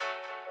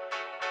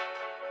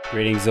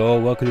Greetings all,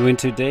 welcome to In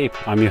Too Deep.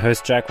 I'm your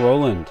host Jack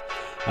Rowland.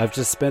 I've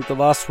just spent the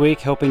last week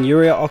helping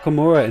Yuria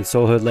Okamura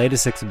install her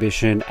latest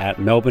exhibition at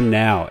Melbourne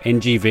Now,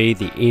 NGV,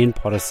 the Ian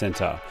Potter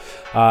Centre.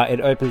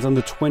 It opens on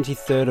the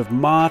 23rd of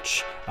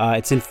March.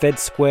 It's in Fed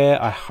Square.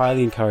 I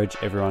highly encourage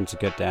everyone to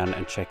get down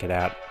and check it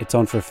out. It's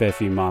on for a fair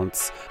few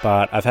months,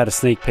 but I've had a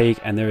sneak peek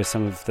and there is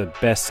some of the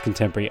best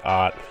contemporary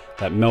art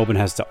that Melbourne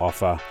has to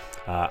offer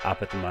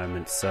up at the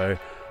moment. So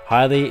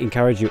highly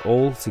encourage you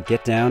all to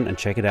get down and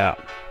check it out.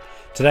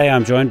 Today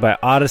I'm joined by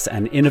artist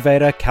and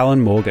innovator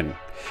Callan Morgan.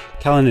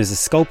 Callan is a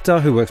sculptor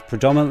who works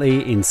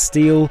predominantly in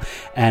steel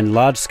and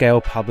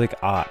large-scale public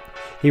art.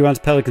 He runs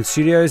Pelican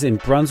Studios in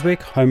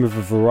Brunswick, home of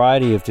a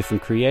variety of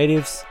different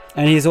creatives,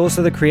 and he is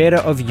also the creator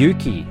of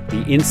Yuki,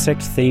 the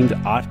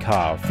insect-themed art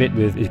car fit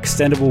with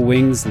extendable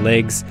wings,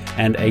 legs,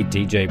 and a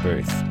DJ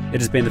booth.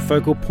 It has been the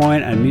focal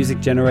point and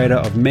music generator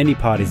of many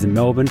parties in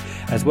Melbourne,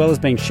 as well as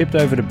being shipped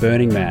over to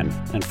Burning Man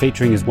and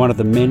featuring as one of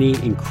the many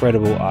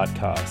incredible art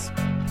cars.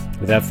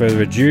 Without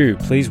further ado,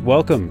 please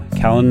welcome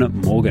Callan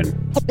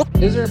Morgan.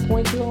 Is there a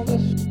point to all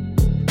this?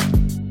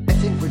 I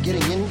think we're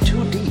getting in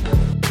too deep.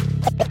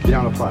 You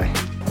don't apply.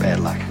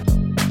 Bad luck.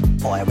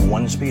 I have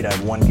one speed, I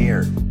have one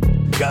gear.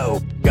 Go,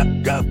 go,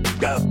 go,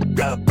 go,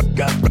 go,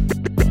 go,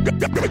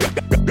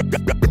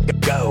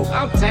 go.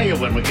 I'll tell you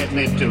when we're getting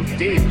in too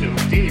deep.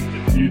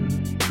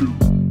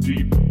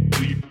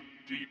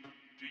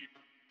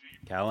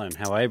 Callan,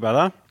 how are you,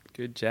 brother?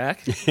 Good,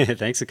 Jack.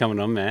 Thanks for coming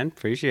on, man.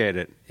 Appreciate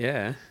it.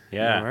 Yeah.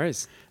 Yeah. No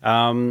worries.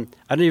 I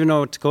don't even know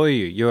what to call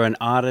you. You're an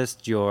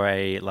artist. You're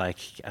a,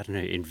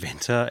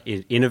 inventor,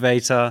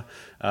 innovator,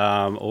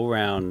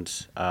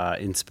 all-round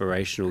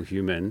inspirational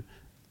human.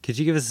 Could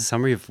you give us a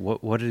summary of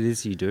what it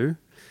is you do?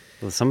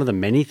 Well, some of the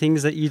many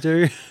things that you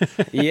do?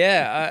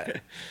 Yeah,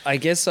 I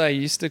guess I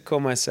used to call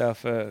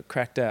myself a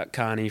cracked-out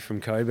carny from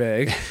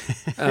Coburg,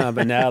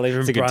 but now I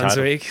live in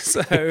Brunswick,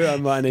 so I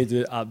might need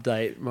to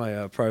update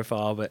my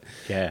profile. But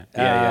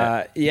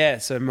yeah.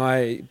 So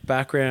my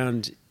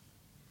background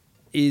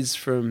is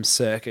from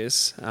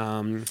circus.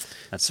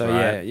 That's so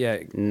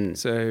right.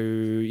 So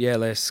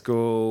left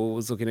school,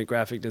 was looking at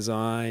graphic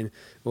design,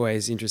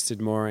 always interested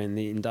more in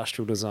the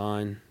industrial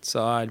design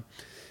side.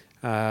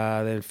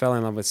 Then fell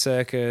in love with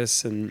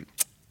circus and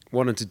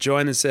wanted to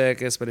join the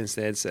circus, but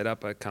instead set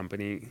up a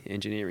company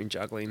engineering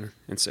juggling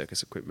and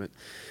circus equipment.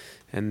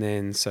 And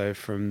then so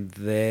from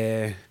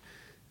there,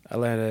 I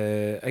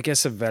learned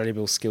a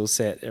valuable skill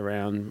set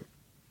around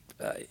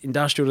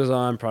industrial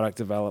design, product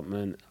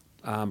development,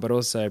 but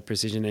also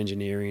precision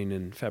engineering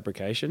and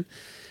fabrication.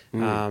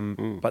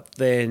 But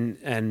then,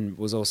 and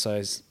was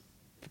also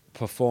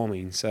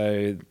performing.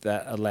 So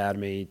that allowed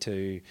me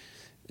to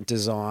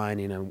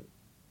design,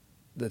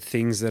 the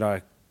things that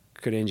I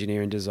could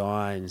engineer and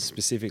design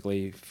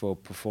specifically for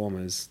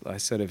performers. I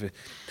sort of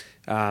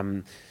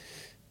kind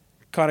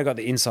of got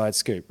the inside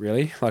scoop,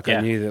 really.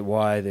 I knew that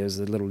why there's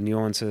the little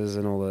nuances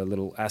and all the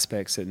little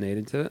aspects that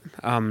needed to it.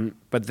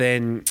 But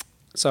then,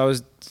 so I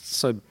was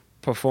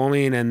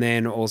performing and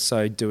then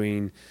also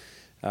doing,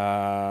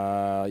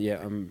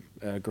 I'm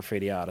a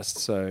graffiti artist.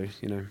 So,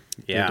 been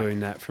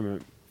doing that from a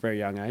very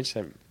young age.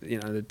 So,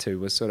 the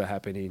two were sort of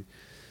happening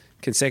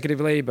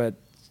consecutively, but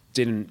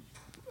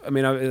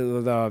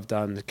although I've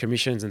done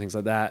commissions and things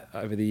like that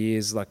over the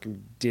years,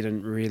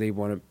 didn't really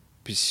want to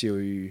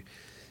pursue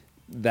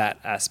that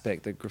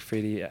aspect, the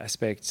graffiti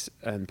aspect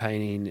and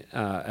painting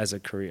as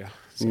a career.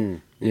 So,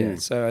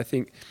 so I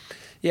think,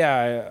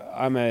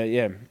 I'm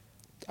a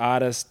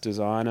artist,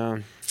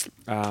 designer,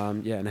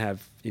 and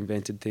have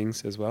invented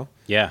things as well.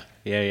 Yeah.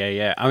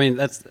 I mean,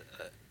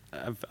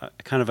 I've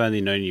kind of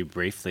only known you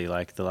briefly,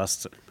 the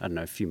last,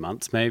 few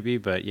months maybe,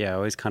 but I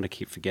always kind of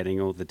keep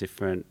forgetting all the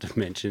different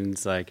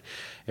dimensions.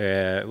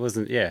 It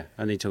wasn't,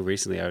 only until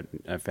recently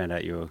I found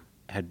out you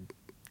had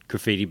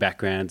graffiti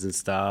backgrounds and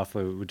stuff.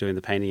 We're doing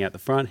the painting out the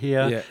front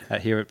here,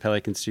 here at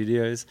Pelican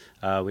Studios,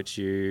 which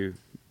you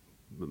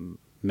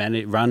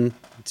run.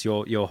 It's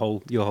your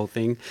whole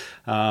thing.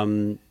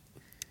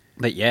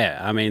 But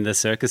the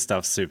circus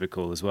stuff's super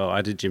cool as well.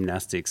 I did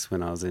gymnastics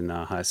when I was in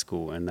high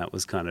school, and that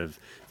was kind of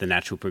the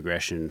natural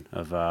progression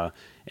of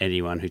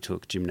anyone who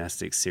took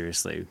gymnastics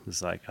seriously. It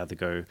was either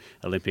go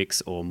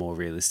Olympics or more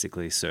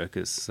realistically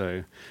circus.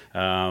 So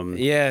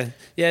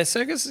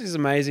circus is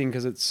amazing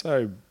because it's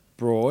so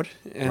broad,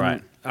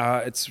 and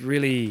it's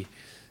really,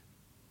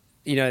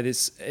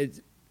 it's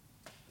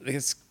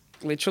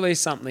literally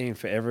something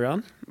for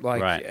everyone.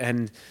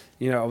 And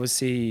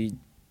obviously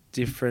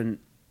different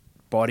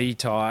body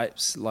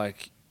types,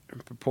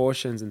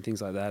 proportions and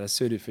things like that are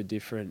suited for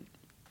different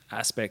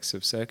aspects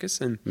of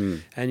circus, and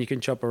you can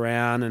chop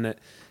around, and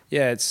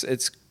it's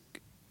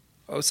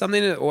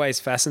something that always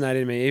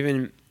fascinated me,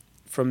 even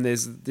from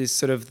this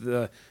sort of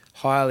the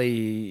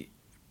highly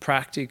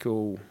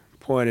practical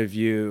point of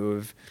view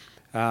of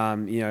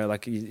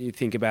you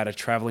think about a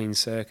traveling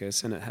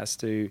circus, and it has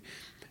to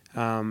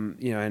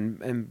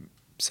and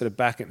sort of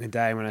back in the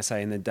day, when I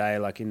say in the day,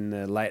 in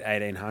the late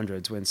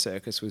 1800s when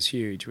circus was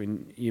huge,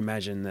 when you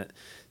imagine that,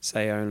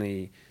 say,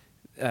 only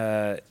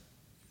the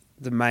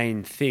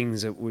main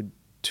things that would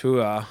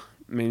tour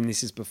I mean,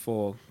 this is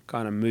before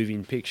kind of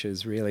moving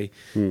pictures, really.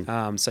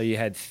 So you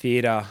had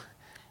theatre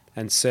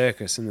and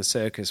circus, and the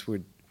circus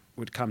would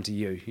come to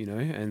you, you know.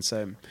 And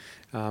so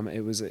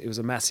it was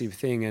a massive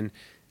thing. And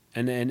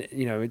then,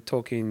 you know, we're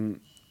talking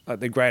like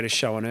the greatest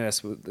show on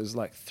earth. There's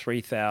like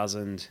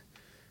 3,000,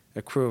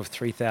 a crew of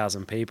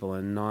 3,000 people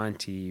and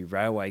 90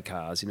 railway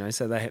cars, you know.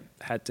 So they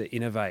had to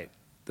innovate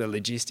the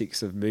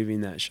logistics of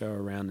moving that show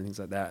around and things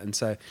like that. And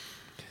so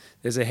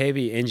there's a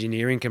heavy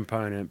engineering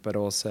component, but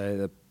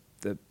also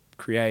the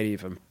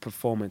creative and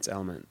performance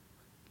element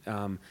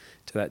to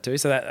that too.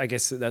 So that, I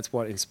guess that's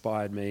what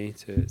inspired me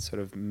to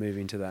sort of move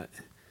into that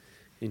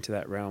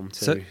realm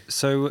too.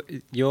 So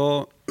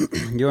your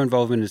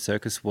involvement in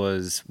circus were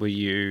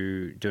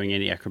you doing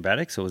any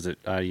acrobatics, or was it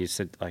you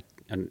said, like,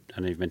 I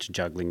know you've mentioned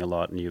juggling a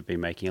lot and you've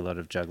been making a lot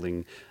of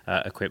juggling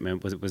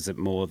equipment. Was it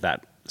more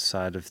that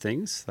side of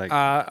things? Like,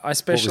 I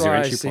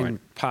specialised in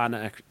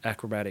partner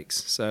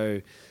acrobatics.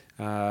 So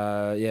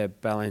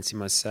balancing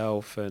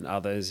myself and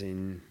others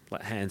in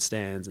like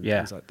handstands and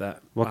things like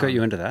that. What got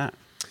you into that?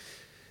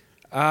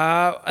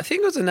 I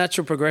think it was a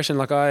natural progression.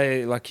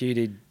 Like you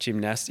did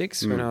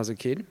gymnastics when I was a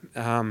kid.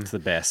 It's the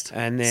best.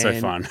 And then,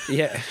 so fun.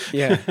 Yeah,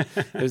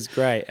 it was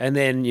great. And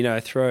then, you know,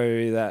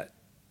 throw that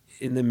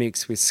in the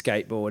mix with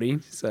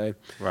skateboarding. So,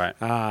 right.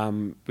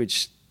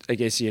 Which I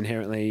guess you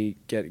inherently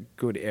get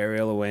good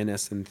aerial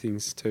awareness and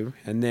things too.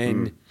 And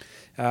then,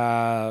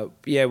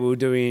 we were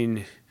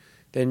doing.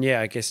 Then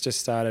I guess just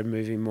started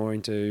moving more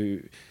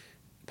into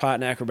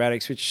partner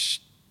acrobatics,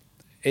 which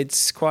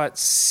it's quite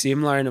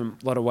similar in a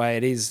lot of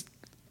ways.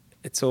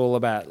 It's all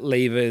about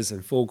levers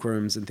and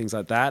fulcrums and things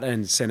like that,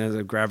 and centers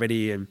of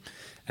gravity and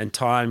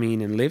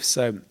timing and lifts.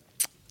 So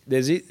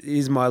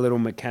is my little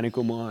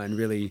mechanical mind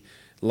really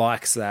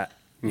likes that,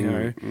 you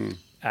know,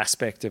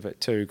 aspect of it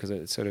too, because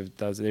it sort of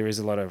does. There is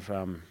a lot of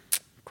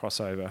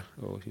crossover,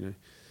 or, you know,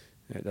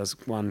 it does,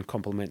 one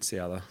complements the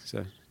other.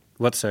 So,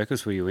 what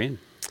circus were you in?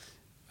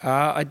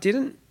 I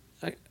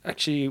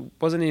actually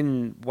wasn't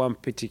in one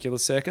particular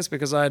circus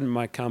because I had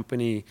my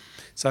company.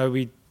 So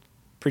we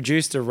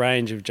produced a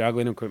range of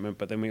juggling equipment,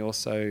 but then we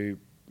also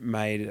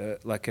made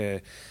like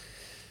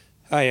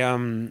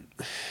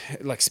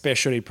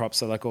specialty props,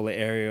 so like all the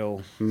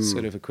aerial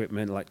sort of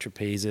equipment, like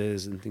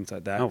trapezes and things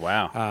like that. Oh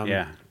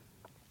wow!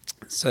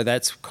 So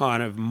that's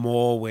kind of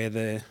more where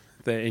the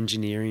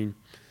engineering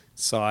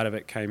side of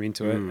it came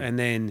into it, and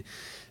then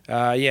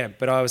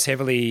but I was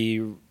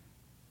heavily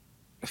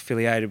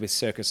affiliated with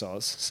Circus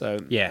Oz, so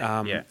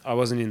I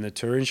wasn't in the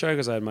touring show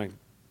because I had my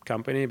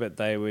company, but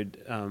they would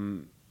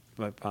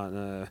my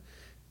partner,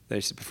 they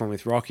used to perform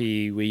with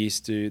Rocky.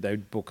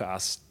 They'd book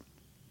us,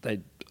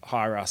 they'd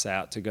hire us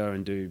out to go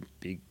and do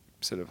big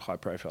sort of high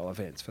profile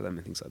events for them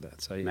and things like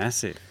that. So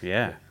massive,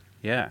 yeah.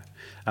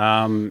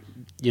 You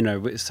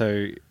know,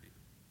 so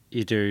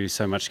you do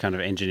so much kind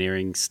of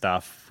engineering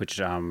stuff, which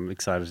I'm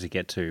excited to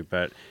get to,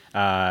 but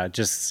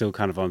just still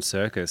kind of on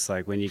circus.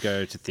 Like when you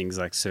go to things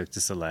like Cirque du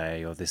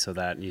Soleil or this or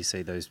that, and you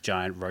see those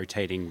giant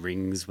rotating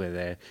rings where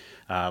they're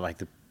like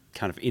the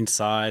kind of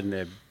inside and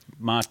they're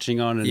marching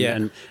on.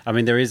 And I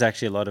mean, there is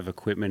actually a lot of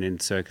equipment in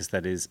circus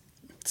that is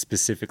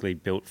specifically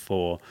built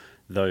for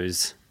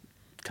those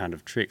kind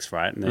of tricks,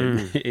 right? And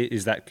then,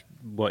 is that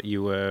what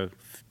you were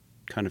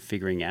kind of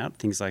figuring out?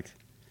 Things like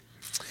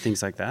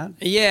that?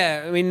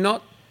 Yeah, I mean,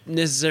 not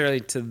necessarily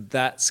to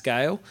that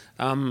scale,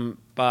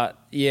 but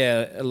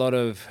a lot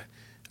of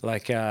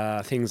like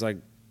things like,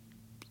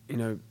 you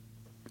know,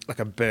 like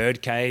a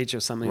bird cage or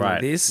something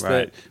like this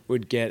that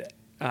would get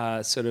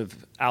sort of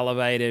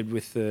elevated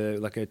with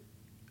like a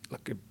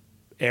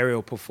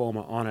aerial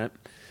performer on it,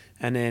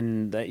 and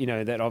then that, you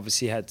know, that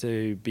obviously had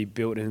to be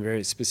built in a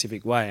very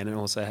specific way, and it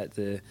also had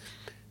to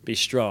be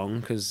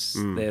strong because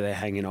they're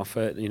hanging off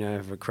it, you know,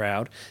 of a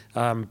crowd,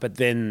 but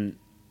then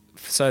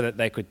so that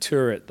they could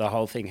tour it, the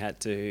whole thing had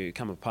to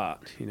come apart,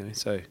 you know.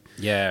 So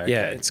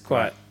it's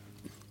quite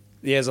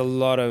there's a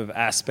lot of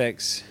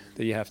aspects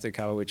that you have to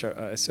cover, which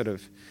I sort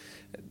of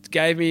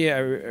gave me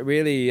a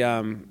really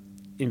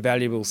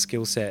invaluable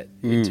skill set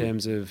in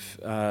terms of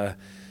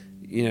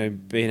you know,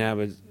 being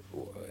able to,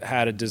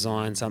 how to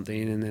design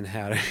something and then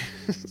how to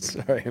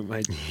sorry,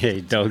 my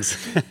dog's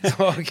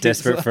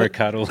desperate for a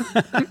cuddle.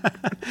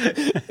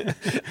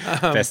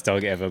 Best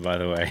dog ever, by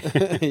the way.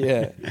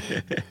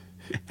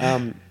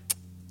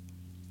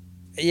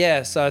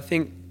 So I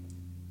think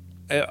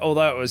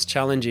although it was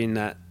challenging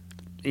that,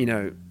 you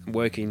know,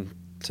 working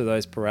to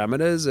those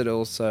parameters, it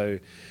also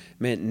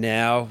meant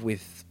now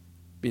with,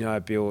 you know, I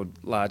build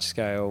large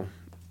scale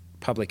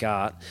public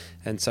art,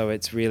 and so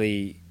it's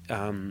really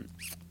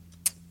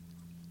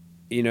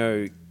you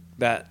know,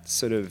 that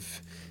sort of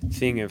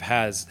thing of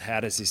how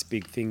does this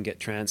big thing get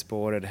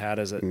transported? How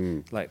does it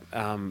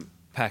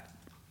pack?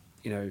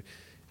 You know,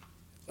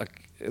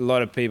 like a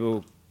lot of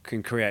people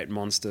can create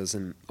monsters,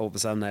 and all of a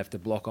sudden they have to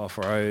block off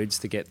roads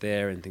to get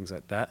there and things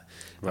like that.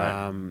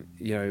 Right.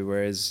 You know,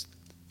 whereas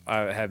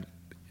I have,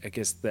 I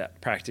guess, that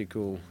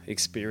practical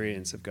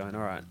experience of going,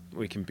 all right,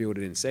 we can build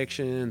it in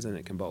sections and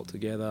it can bolt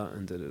together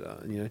and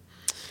you know.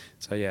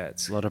 So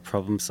it's a lot of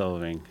problem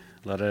solving.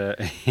 A lot of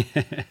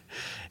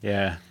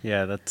yeah.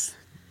 That's.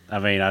 I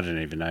mean, I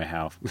don't even know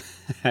how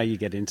how you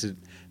get into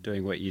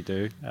doing what you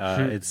do.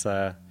 It's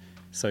so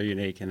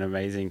unique and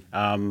amazing.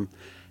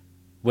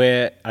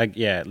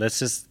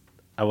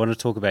 I want to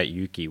talk about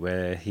Yuki.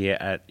 We're here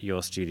at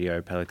your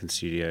studio, Pelican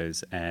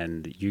Studios,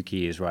 and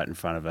Yuki is right in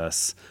front of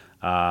us.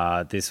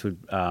 This would,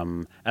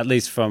 at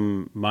least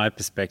from my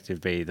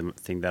perspective, be the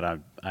thing that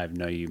I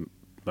know you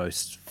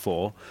most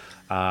for.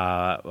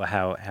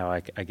 How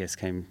I guess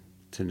came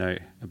to know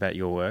about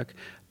your work,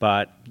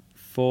 but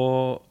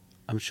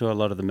I'm sure a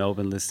lot of the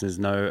Melbourne listeners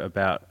know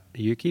about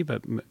Yuki,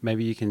 but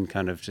maybe you can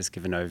kind of just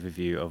give an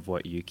overview of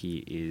what Yuki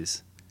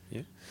is.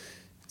 Yeah.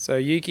 So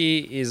Yuki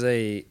is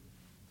an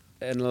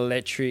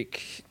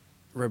electric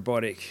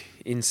robotic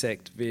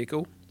insect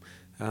vehicle.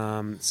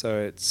 So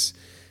it's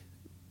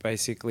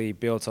basically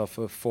built off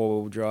a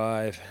four-wheel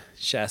drive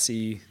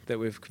chassis that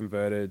we've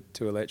converted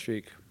to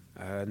electric.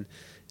 And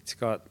it's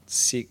got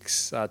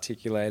 6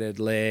 articulated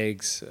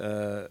legs.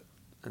 And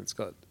it's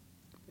got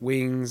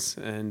wings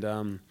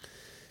and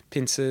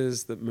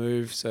pincers that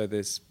move. So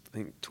there's, I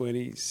think,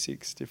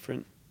 26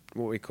 different,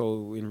 what we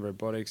call in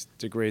robotics,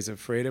 degrees of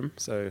freedom,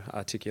 so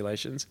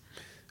articulations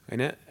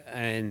in it.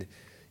 And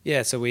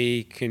yeah, so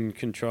we can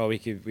control,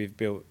 we've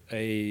built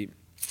a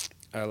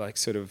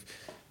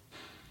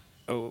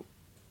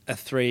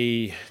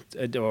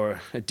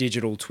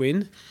digital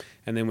twin,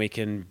 and then we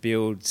can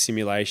build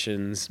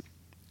simulations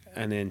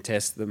and then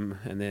test them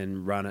and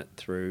then run it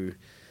through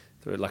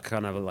like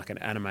kind of like an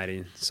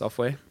animating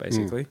software,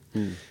 basically.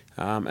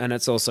 And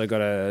it's also got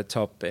a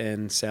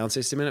top-end sound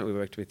system in it. We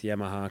worked with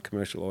Yamaha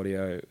Commercial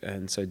Audio,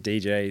 and so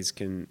DJs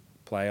can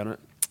play on it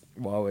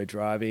while we're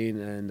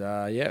driving. And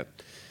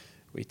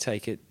we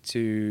take it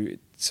to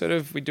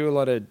we do a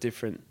lot of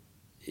different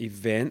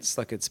events.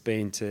 Like it's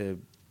been to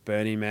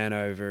Burning Man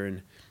over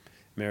in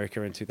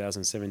America in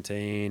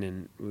 2017,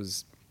 and it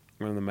was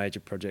one of the major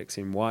projects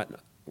in White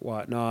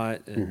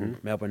Night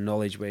and Melbourne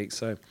Knowledge Week.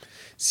 So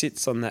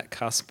sits on that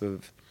cusp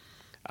of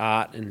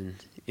art and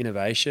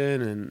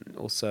innovation, and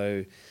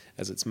also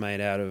as it's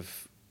made out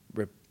of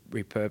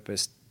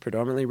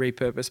predominantly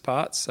repurposed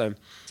parts. So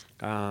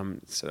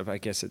I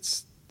guess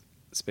it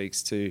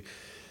speaks to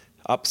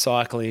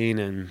upcycling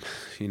and,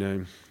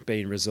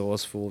 being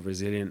resourceful,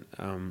 resilient.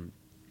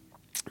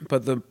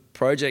 But the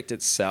project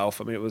itself,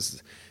 I mean, it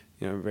was,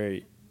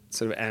 very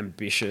sort of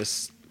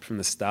ambitious from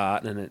the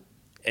start, and it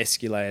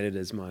escalated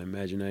as my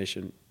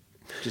imagination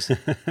just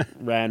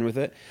ran with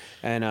it.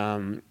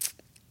 And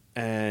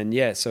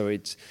so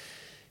it's,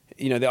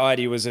 the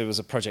idea was it was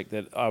a project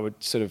that I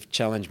would sort of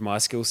challenge my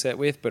skill set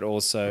with, but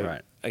also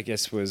I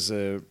guess was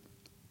a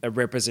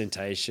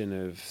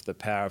representation of the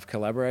power of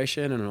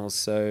collaboration and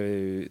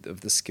also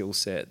of the skill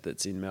set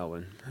that's in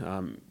Melbourne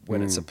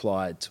when it's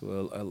applied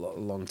to a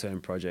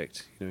long-term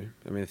project. I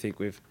mean, I think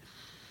we've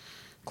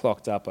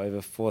clocked up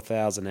over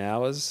 4,000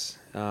 hours.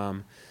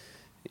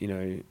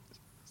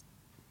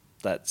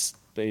 That's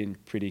been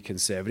pretty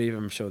conservative.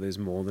 I'm sure there's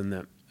more than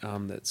that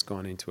that's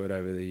gone into it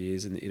over the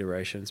years and the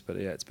iterations. But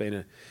yeah, it's been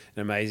an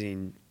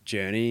amazing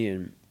journey,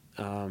 and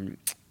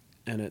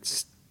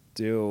it's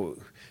still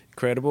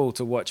incredible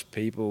to watch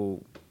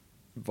people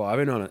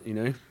vibing on it.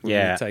 When we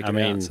take it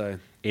out. So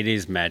it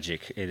is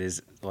magic. It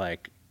is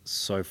like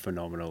so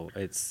phenomenal.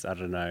 It's, I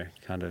don't know,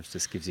 kind of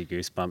just gives you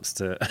goosebumps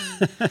to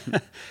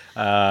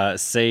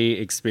see,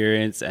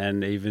 experience,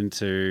 and even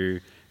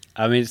to.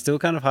 I mean, it's still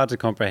kind of hard to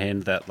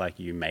comprehend that, like,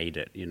 you made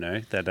it,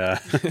 that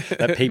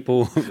that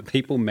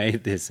people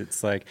made this.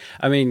 It's like,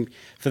 I mean,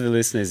 for the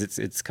listeners,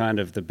 it's kind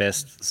of the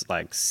best,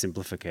 like,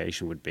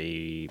 simplification would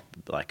be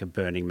like a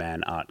Burning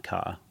Man art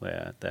car,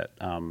 where that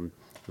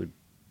would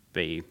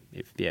be,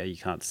 if you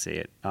can't see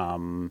it.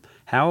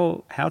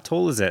 How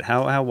tall is it?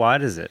 How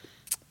wide is it?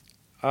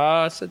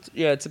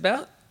 It's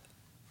about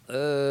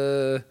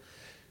when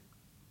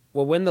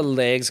the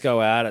legs go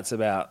out, it's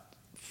about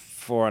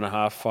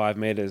 4.5, 5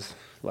 meters.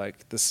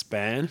 Like the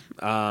span,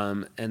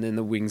 and then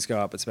the wings go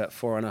up. It's about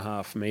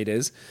 4.5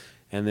 meters,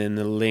 and then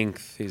the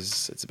length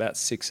it's about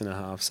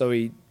 6.5. So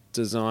we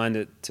designed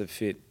it to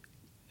fit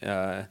in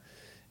a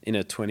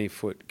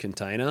 20-foot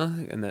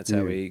container, and that's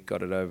how we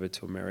got it over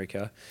to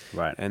America.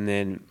 Right, and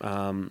then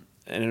and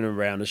then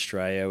around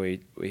Australia,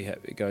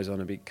 it goes on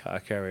a big car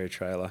carrier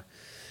trailer,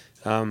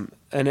 and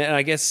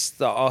I guess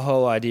the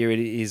whole idea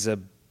is a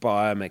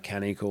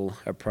biomechanical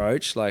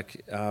approach.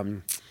 Like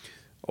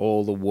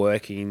all the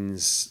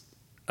workings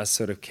are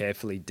sort of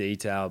carefully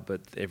detailed, but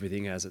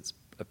everything has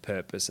a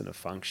purpose and a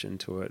function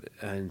to it,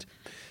 and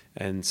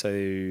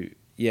so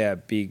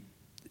big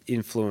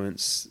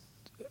influence,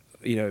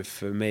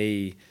 for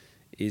me,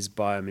 is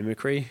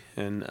biomimicry,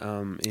 and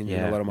in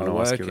a lot of my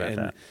work.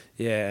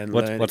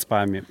 What's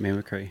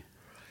biomimicry?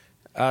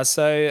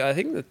 So I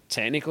think the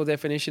technical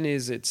definition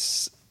is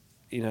it's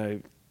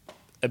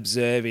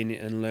observing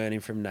and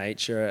learning from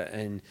nature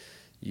and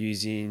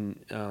using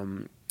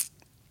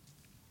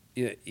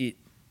it.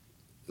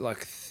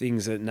 Like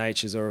things that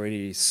nature's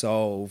already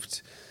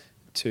solved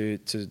to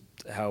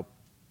help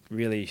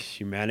really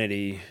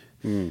humanity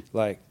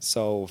like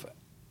solve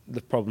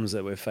the problems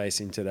that we're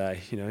facing today.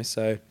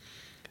 So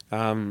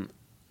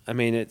I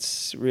mean,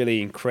 it's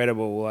really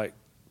incredible. Like,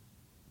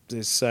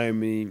 there's so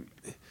many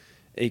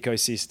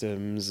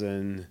ecosystems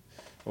and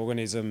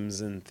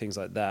organisms and things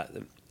like that,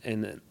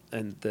 and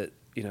that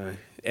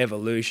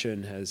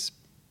evolution has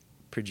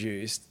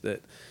produced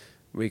that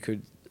we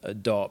could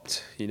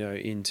adopt,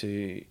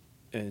 into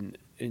and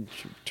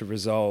to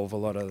resolve a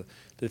lot of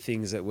the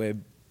things that we're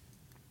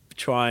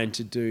trying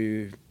to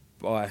do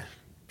by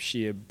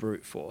sheer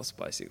brute force,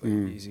 basically,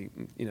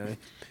 using,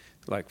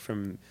 like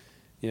from,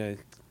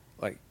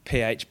 like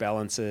pH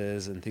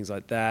balances and things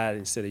like that.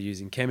 Instead of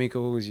using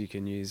chemicals, you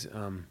can use,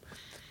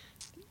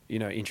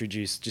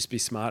 just be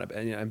smart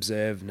about,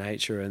 observe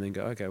nature and then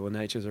go, okay, well,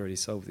 nature's already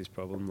solved this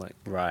problem. Like,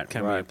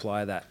 can we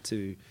apply that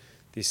to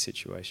this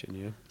situation?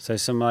 Yeah. So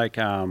some like,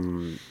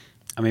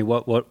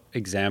 what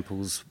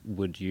examples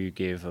would you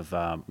give of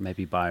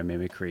maybe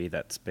biomimicry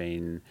that's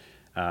been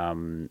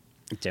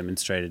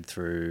demonstrated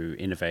through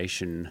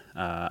innovation?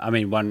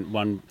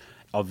 One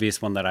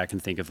obvious one that I can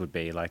think of would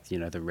be like,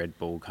 the Red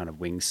Bull kind of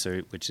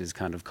wingsuit, which is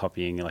kind of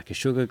copying like a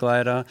sugar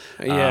glider.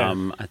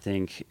 Yeah. I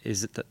think,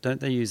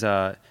 don't they use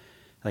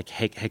like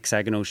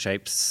hexagonal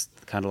shapes,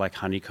 kind of like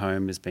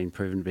honeycomb has been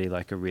proven to be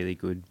like a really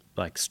good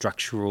like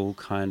structural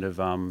kind of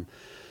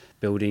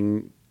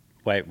building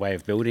way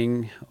of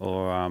building,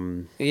 or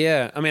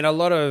yeah, I mean, a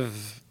lot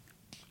of,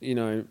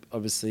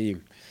 obviously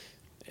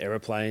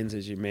aeroplanes,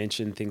 as you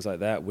mentioned, things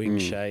like that, wing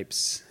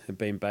shapes have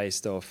been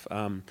based off,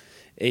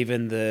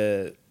 even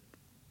the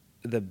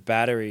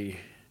battery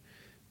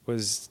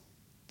was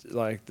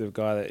like the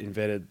guy that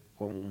invented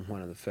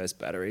one of the first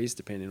batteries,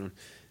 depending on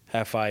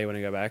how far you want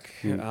to go back.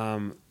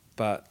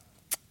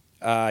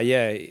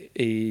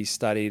 He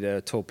studied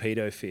a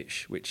torpedo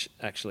fish, which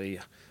actually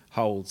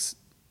holds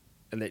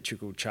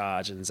electrical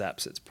charge and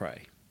zaps its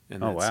prey.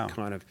 And that's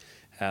kind of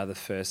how the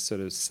first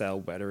sort of cell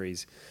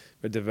batteries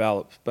were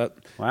developed. But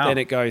then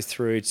it goes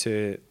through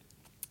to,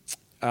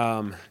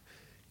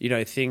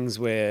 things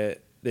where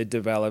they're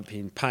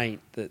developing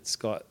paint that's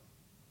got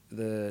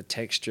the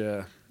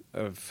texture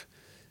of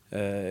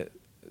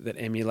that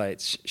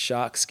emulates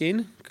shark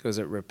skin because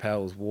it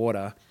repels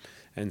water,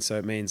 and so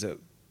it means that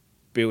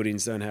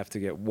buildings don't have to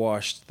get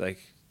washed. They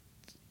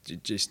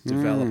just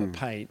develop a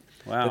paint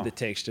with the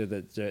texture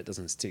that dirt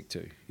doesn't stick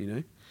to.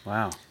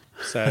 Wow.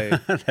 So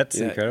that's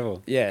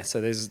incredible. Yeah.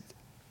 So there's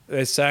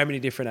so many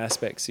different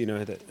aspects.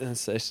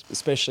 That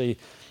especially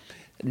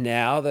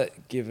now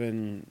that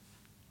given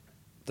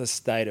the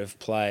state of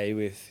play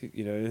with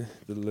the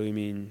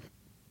looming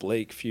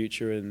bleak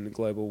future and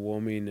global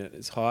warming at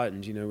its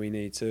heightened, we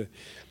need to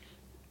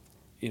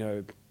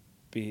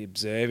be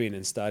observing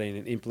and studying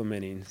and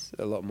implementing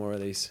a lot more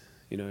of these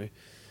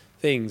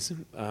things,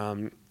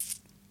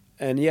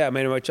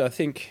 which I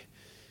think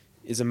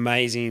is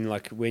amazing,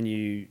 like when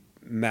you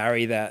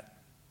marry that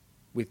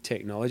with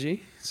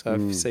technology. So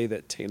I see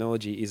that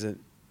technology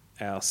isn't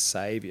our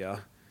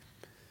savior,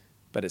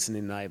 but it's an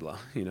enabler,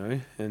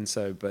 and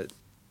so but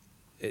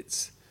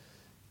it's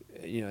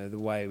the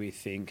way we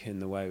think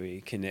and the way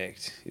we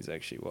connect is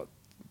actually what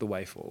the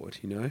way forward,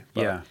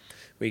 But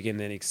we can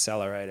then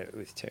accelerate it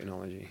with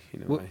technology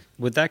in a way.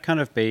 Would that kind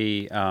of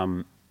be,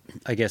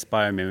 I guess,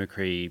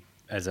 biomimicry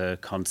as a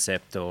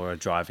concept or a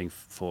driving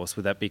force?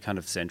 Would that be kind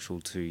of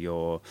central to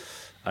your,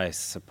 I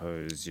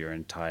suppose, your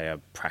entire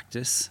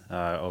practice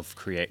of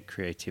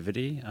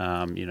creativity?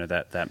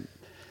 That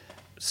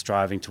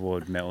striving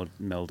toward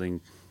melding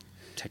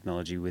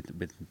technology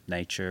with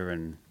nature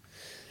and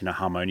in a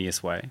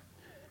harmonious way.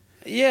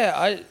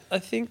 Yeah, I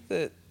think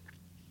that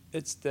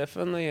it's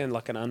definitely an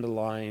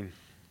underlying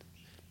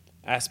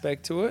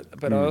aspect to it,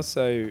 but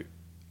also,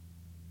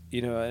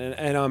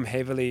 and I'm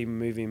heavily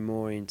moving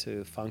more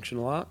into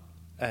functional art,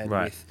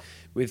 and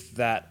with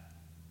that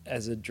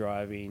as a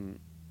driving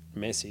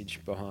message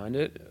behind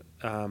it.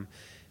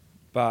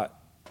 But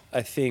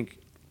I think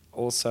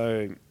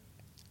also,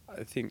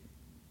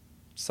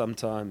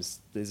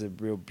 sometimes there's a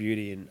real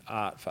beauty in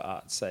art for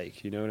art's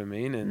sake, you know what I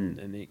mean?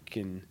 And it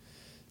can,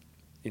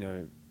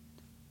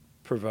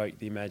 provoke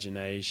the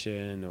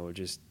imagination or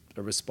just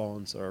a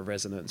response or a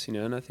resonance,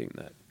 and I think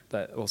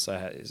that also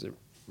is a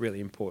really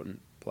important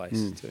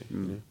place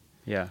too.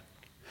 Yeah.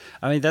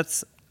 I mean,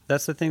 that's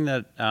the thing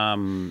that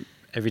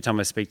every time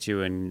I speak to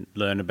you and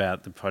learn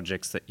about the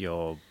projects that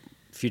your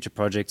future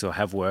projects or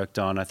have worked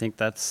on, I think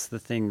that's the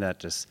thing that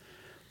just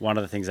one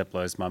of the things that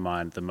blows my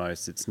mind the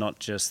most. It's not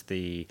just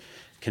the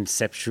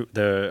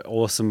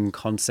awesome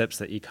concepts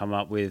that you come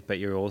up with, but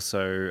you're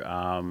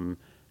also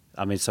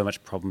so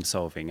much problem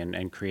solving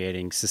and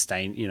creating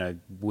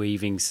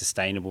weaving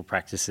sustainable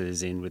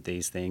practices in with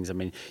these things. I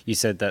mean, you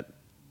said that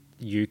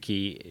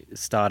Yuki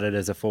started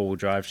as a 4-wheel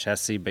drive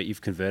chassis, but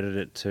you've converted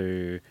it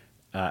to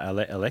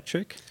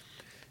electric.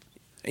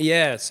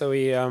 Yeah. So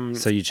we.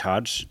 So you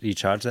charge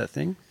that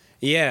thing?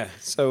 Yeah.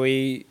 So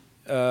we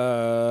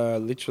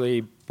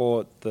literally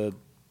bought the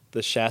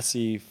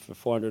chassis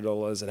for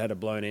 $400. It had a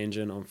blown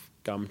engine on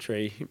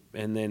Gumtree,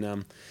 and then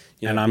I'm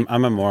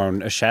a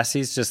moron. A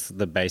chassis is just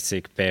the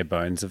basic bare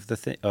bones of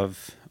the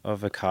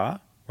of a car,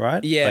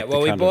 right? Yeah, Like the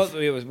well, we kind bought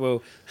of- it was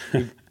well.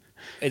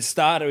 It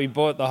started. We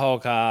bought the whole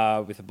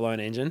car with a blown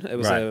engine. It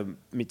was Right. a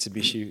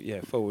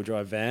Mitsubishi, 4-wheel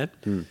drive van.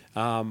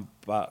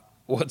 But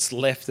what's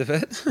left of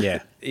it,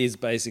 Yeah. is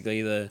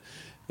basically the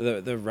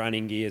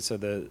running gear. So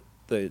the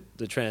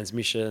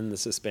transmission, the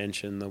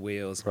suspension, the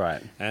wheels,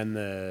 Right. and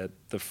the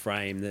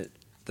frame that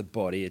the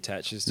body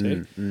attaches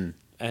to.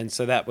 And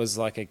so that was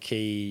like a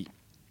key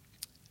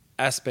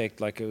aspect.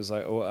 Like it was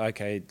like, oh,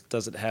 okay,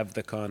 does it have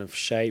the kind of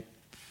shape,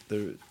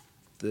 the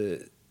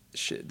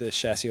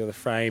chassis or the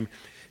frame,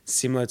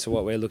 similar to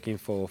what we're looking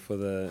for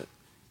the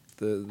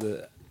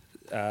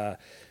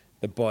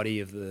body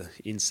of the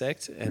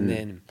insect? And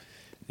then,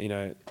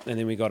 and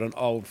then we got an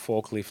old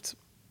forklift,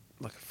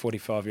 like a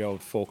 45-year-old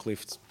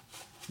forklift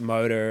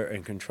motor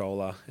and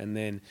controller, and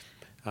then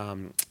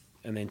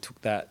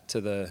took that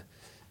to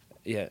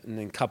and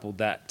then coupled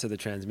that to the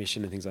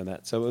transmission and things like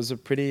that. So it was a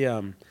pretty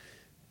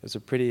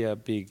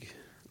big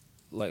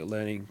like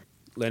learning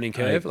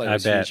curve. Like I it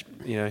was bet.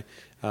 huge,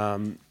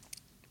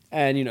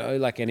 and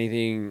like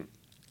anything,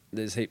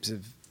 there's heaps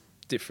of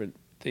different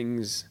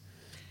things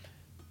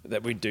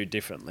that we do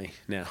differently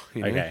now.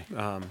 Okay.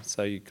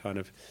 So you kind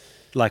of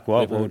Like what?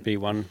 Live What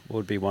on.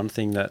 would be one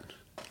thing that,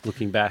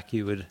 looking back,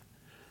 you would?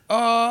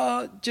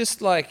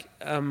 just like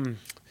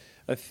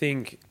I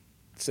think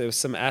there was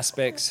some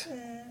aspects.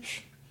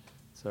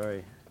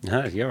 Sorry.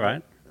 No, you're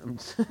right.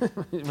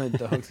 My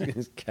dog's going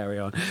to carry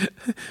on.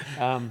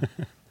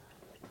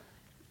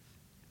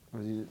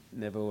 You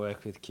never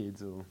work with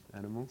kids or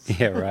animals?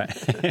 Yeah, right.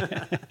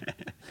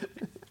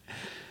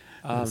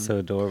 That's so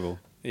adorable.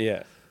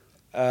 Yeah.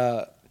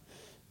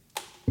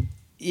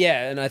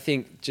 Yeah, and I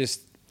think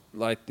just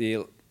like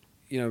there's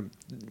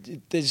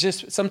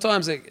just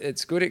sometimes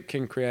it's good. It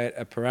can create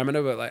a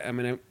parameter, but like, I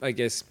mean, I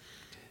guess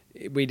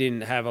we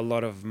didn't have a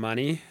lot of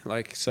money.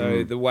 Like,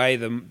 so the way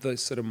the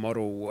sort of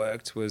model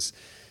worked was,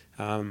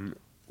 I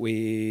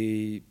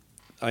knew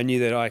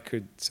that I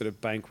could sort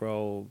of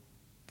bankroll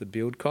the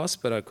build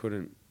cost, but I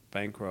couldn't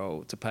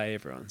bankroll to pay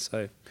everyone.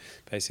 So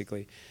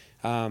basically,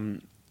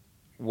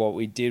 what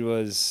we did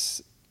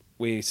was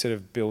we sort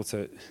of built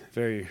it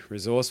very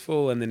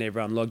resourceful, and then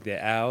everyone logged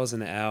their hours,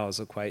 and the hours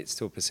equates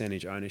to a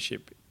percentage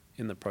ownership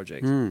in the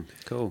project.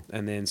 Cool.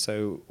 And then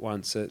so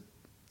once it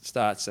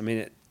starts, I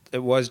mean,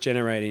 it was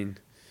generating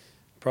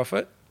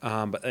profit,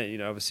 but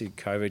obviously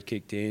COVID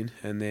kicked in,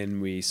 and then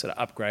we sort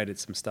of upgraded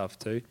some stuff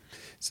too.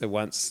 So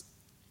once,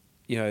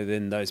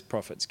 then those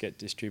profits get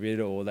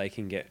distributed, or they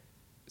can get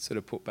sort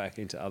of put back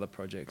into other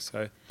projects.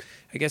 So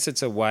I guess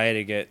it's a way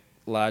to get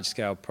large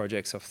scale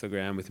projects off the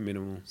ground with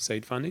minimal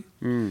seed funding.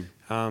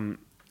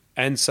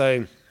 And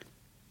so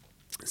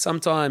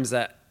sometimes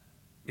that,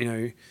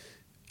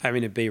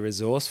 having to be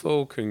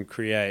resourceful can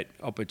create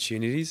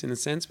opportunities in a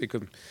sense,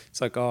 because it's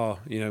like, all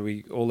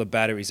the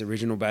batteries,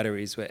 original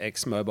batteries were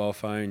ex mobile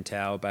phone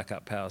tower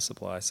backup power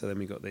supply. So then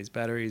we got these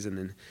batteries, and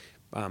then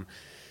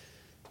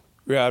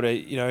we were able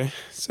to,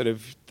 sort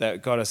of,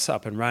 that got us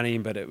up and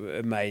running, but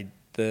it made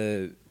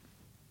the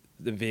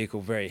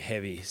vehicle very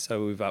heavy.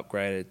 So we've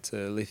upgraded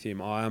to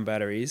lithium ion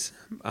batteries,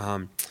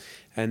 and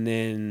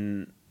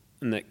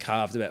that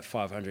carved about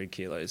 500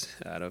 kilos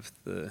out of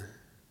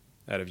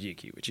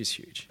Yuki, which is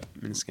huge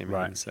in the scheme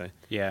of things. So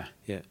Yeah.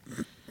 yeah.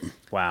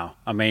 Wow.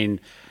 I mean,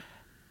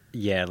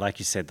 yeah, like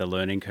you said, the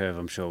learning curve,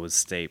 I'm sure, was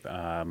steep.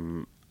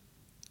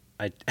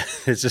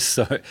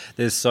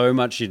 There's so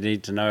much you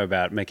need to know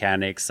about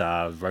mechanics,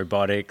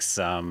 robotics,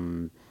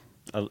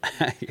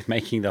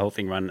 making the whole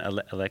thing run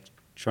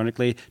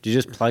electronically. Do you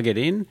just plug it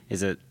in?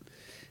 Is it?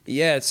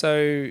 Yeah.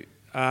 So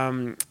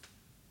so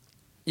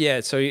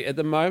at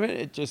the moment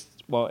it just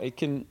it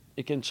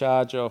can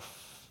charge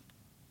off,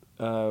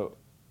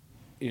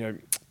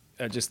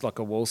 just like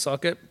a wall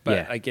socket. But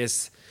Yeah. I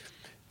guess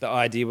the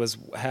idea was,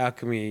 how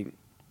can we,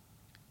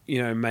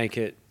 make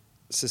it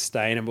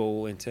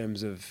sustainable in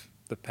terms of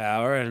the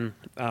power, and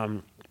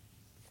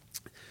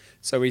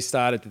so we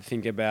started to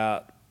think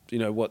about,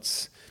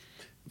 what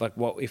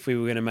if we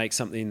were going to make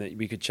something that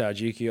we could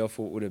charge Yuki off,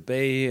 what would it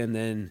be? And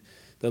then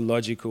the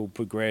logical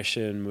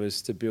progression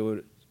was to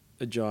build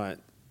a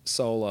giant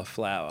solar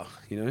flower,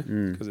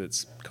 because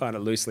it's kind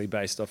of loosely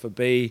based off a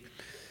bee,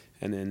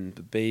 and then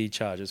the bee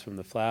charges from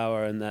the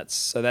flower, and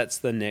that's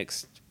the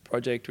next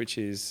project, which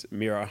is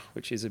Mirror,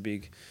 which is a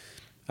big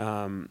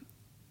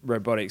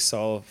robotic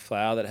solar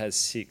flower that has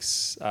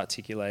 6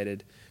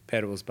 articulated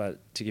petals. But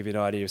to give you an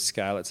idea of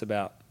scale, it's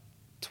about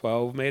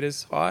 12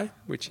 meters high,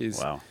 which is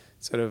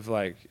sort of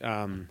like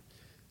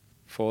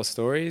 4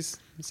 stories,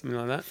 something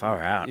like that.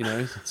 Far out.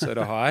 Sort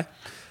of high.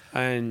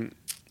 And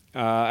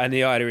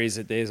the idea is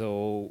that there's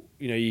all,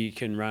 you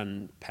can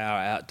run power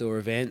outdoor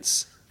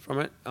events from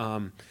it.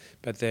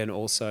 But then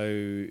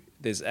also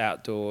there's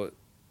outdoor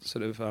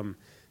sort of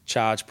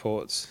charge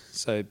ports,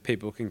 so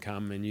people can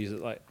come and use it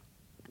like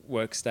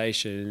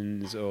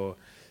workstations, or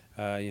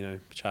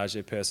charge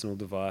their personal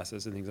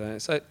devices and things like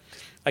that. So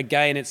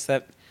again, it's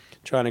that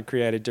trying to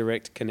create a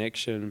direct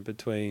connection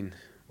between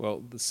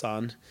the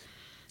sun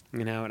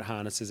and how it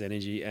harnesses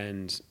energy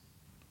and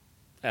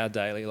our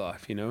daily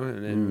life, you know,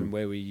 and then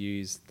where we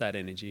use that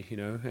energy, you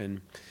know,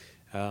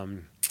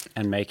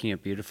 And making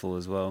it beautiful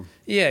as well.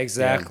 yeah,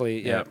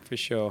 exactly, Yeah. yeah, for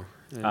sure.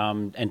 Yeah.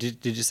 And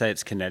did you say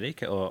it's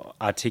kinetic or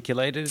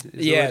articulated? is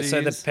the Yeah, word you so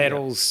the use?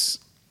 pedals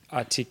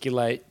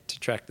articulate to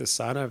track the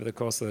sun over the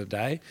course of the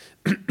day,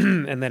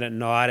 and then at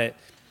night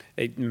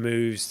it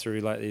moves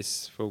through like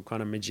this full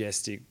kind of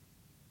majestic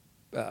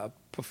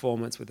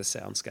performance with a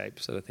soundscape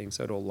sort of thing.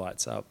 So it all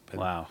lights up. Yeah.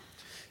 Wow.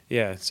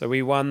 Yeah, so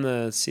we won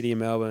the City of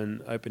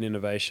Melbourne Open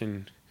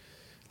Innovation,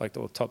 like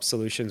the top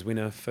solutions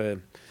winner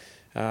for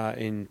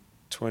in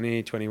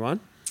 2021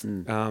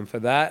 for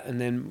that,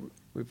 and then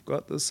we've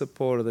got the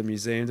support of the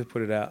museum to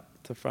put it out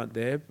the front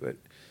there, but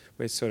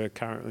we're sort of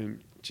currently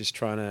just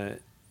trying to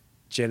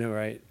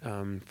generate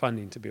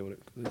funding to build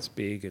it. It's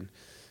big and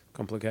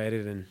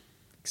complicated and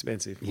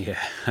expensive. Yeah,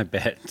 I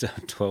bet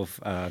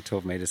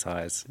 12 meters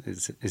high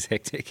is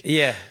hectic.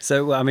 Yeah.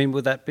 So, I mean,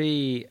 will that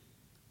be,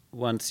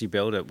 once you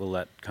build it, will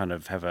that kind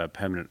of have a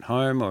permanent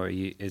home, or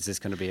is this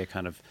going to be a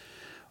kind of,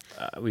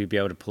 will you be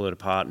able to pull it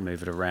apart and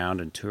move it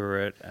around and tour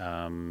it?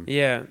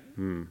 Yeah.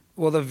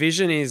 Well, the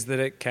vision is that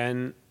it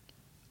can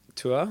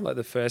tour, like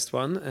the first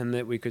one, and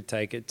that we could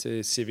take it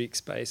to civic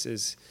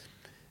spaces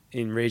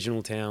in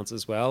regional towns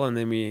as well. And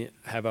then we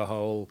have a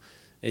whole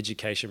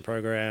education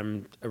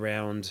program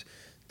around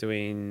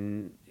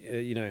doing,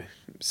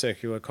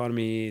 circular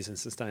economies and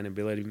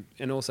sustainability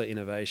and also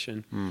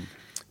innovation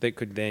that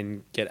could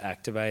then get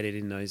activated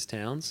in those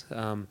towns.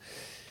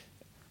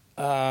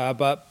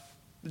 But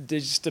it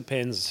just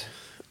depends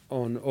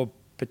on, or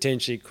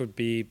potentially could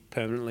be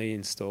permanently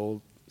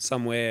installed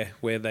somewhere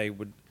where they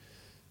would,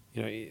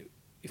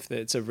 if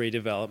it's a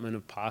redevelopment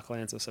of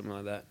parklands or something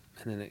like that,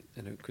 and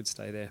then it could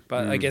stay there.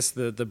 But I guess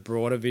the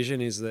broader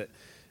vision is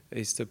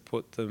to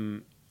put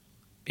them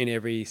in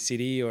every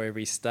city or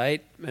every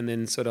state, and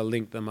then sort of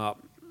link them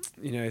up,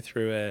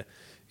 through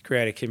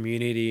create a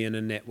community and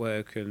a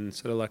network, and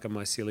sort of like a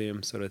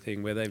mycelium sort of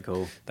thing where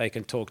they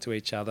can talk to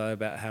each other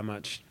about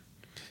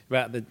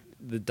about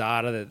the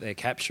data that they're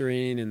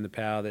capturing and the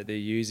power that they're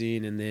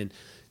using, and then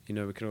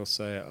we can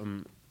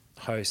also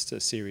host a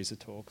series of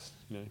talks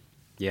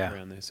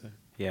around there. So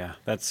Yeah,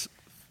 that's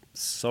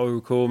so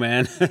cool,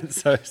 man.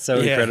 so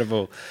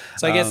incredible.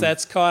 So I guess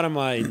that's kind of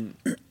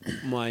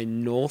my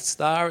North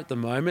Star at the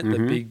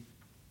moment,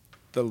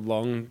 the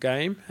long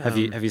game. Have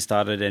you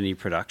started any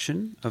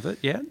production of it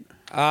yet?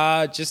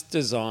 Just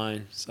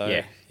design.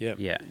 So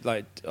yeah.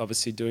 Like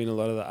obviously doing a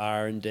lot of the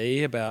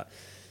R&D about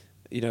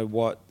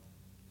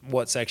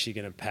what's actually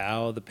going to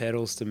power the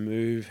pedals to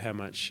move, how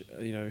much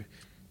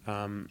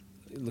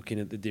looking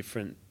at the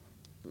different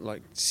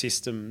like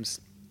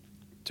systems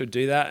to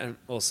do that, and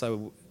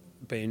also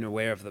being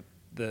aware of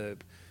the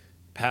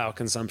power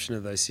consumption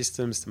of those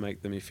systems to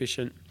make them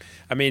efficient.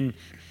 I mean,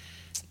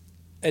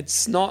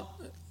 it's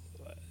not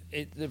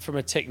from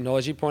a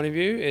technology point of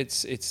view,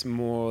 it's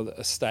more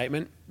a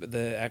statement. But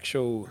the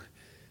actual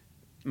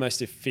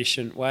most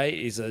efficient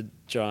way is a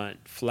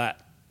giant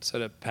flat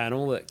sort of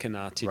panel that can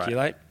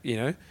articulate,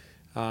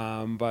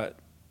 but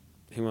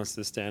who wants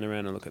to stand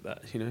around and look at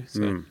that,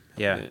 So,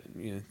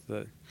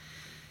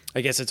 I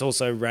guess it's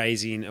also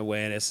raising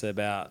awareness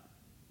about,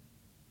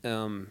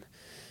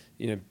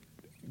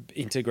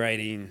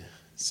 integrating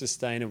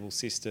sustainable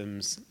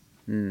systems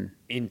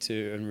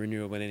into and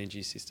renewable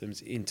energy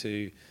systems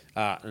into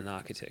art and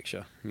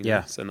architecture.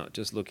 So not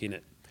just looking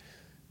at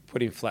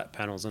putting flat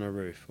panels on a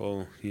roof,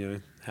 or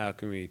how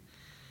can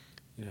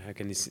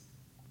this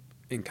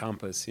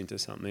encompass into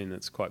something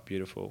that's quite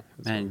beautiful.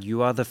 Man,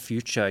 you are the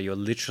future. You're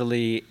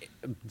literally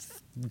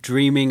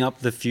dreaming up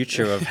the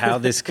future of how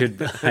this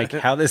could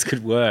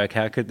work.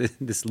 How could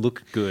this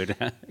look good?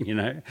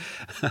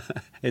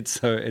 It's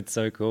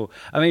so cool.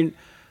 I mean,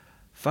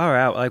 far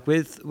out. Like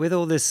with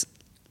all this,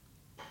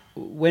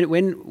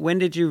 when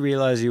did you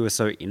realize you were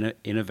so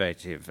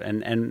innovative?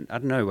 And I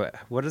don't know,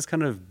 what does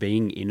kind of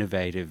being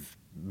innovative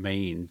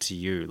mean to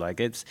you?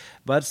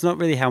 But it's not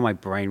really how my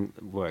brain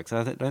works.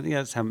 I don't think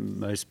that's how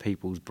most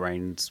people's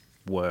brains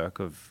work,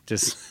 of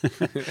just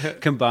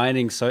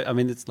combining. So I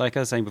mean, it's like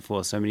I was saying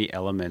before, so many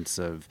elements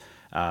of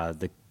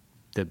the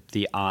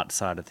art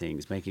side of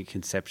things, make it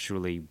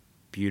conceptually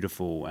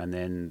beautiful, and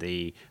then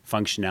the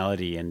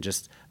functionality, and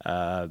just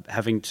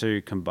having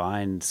to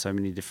combine so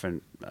many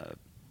different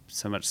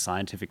so much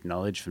scientific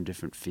knowledge from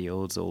different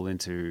fields all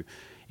into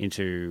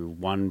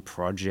one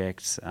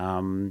project.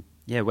 When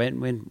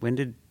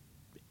did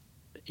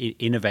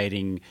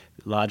innovating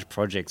large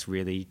projects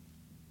really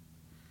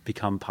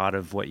become part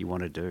of what you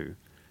want to do?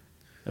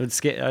 It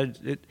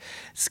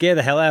scare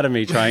the hell out of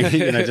me trying,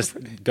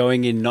 just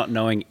going in not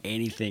knowing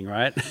anything,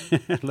 right?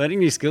 Learning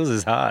new skills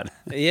is hard.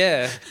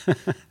 Yeah.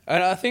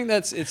 And I think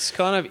it's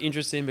kind of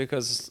interesting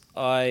because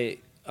I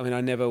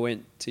never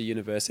went to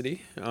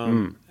university,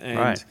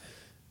 right.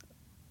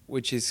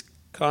 Which is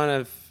kind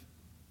of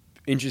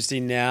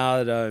interesting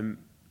now that I'm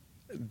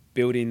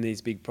building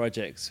these big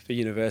projects for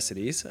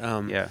universities.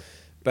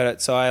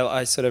 But so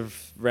I sort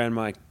of ran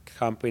my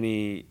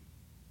company,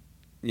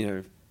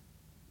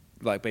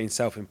 like being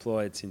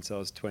self-employed since I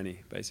was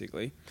 20,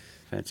 basically.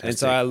 Fantastic. And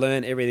so I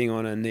learned everything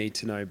on a need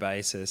to know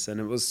basis, and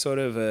it was sort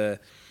of a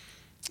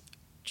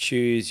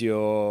choose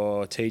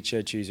your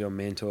teacher, choose your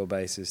mentor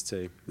basis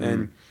too.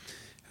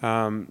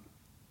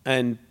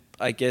 And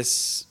I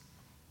guess,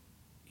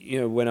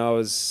 when I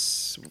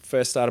was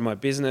first started my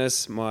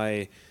business,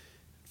 my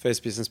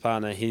first business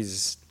partner,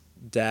 his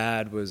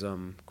dad was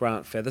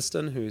Grant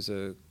Featherston, who's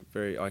a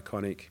very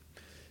iconic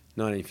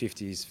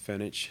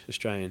 1950s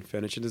Australian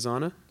furniture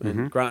designer.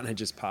 And Grant had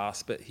just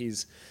passed, but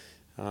his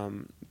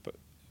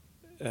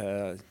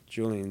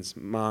Julian's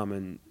mum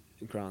and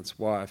Grant's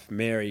wife,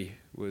 Mary,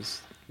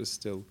 was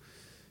still,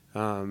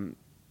 and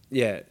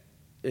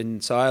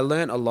so I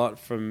learnt a lot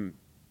from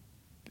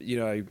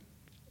a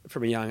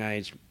young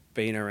age,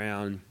 being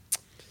around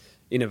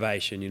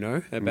innovation,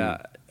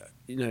 about,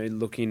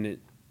 looking at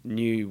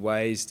new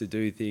ways to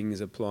do things,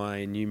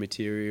 applying new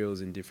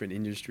materials in different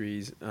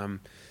industries,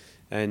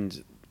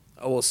 and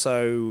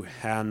also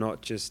how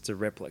not just to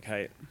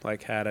replicate,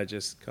 like how to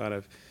just kind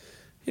of,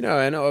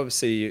 and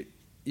obviously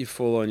you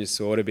fall on your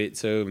sword a bit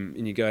too,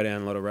 and you go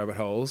down a lot of rabbit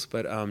holes,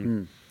 but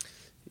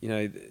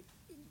you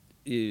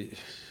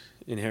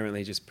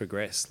inherently just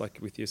progress, like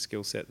with your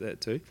skill set there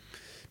too.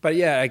 But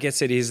yeah, I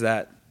guess it is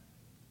that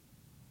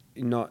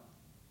not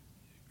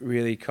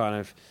really kind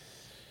of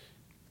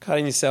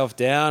cutting yourself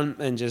down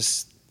and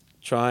just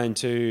trying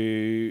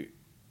to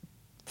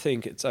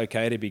think it's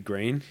okay to be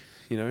green,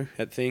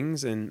 at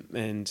things, and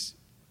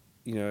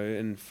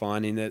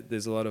finding that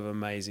there's a lot of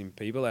amazing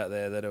people out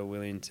there that are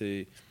willing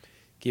to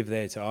give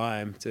their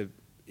time to,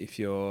 if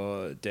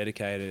you're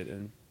dedicated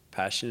and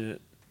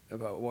passionate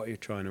about what you're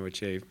trying to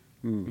achieve,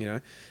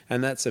 and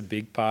that's a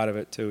big part of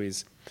it too,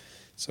 is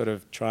sort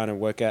of trying to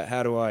work out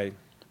how do I,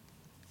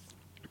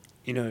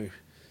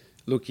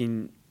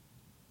 looking,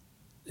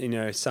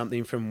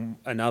 something from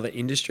another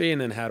industry, and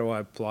then how do I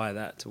apply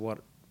that to what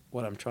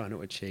I'm trying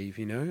to achieve,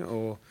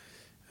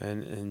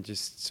 and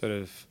just sort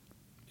of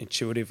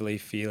intuitively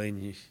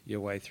feeling your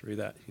way through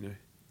that,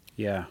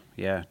 Yeah.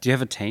 Do you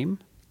have a team,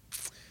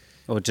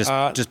 or just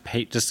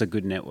a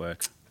good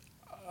network?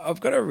 I've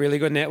got a really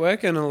good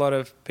network and a lot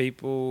of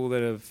people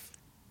that are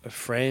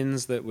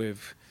friends that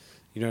we've,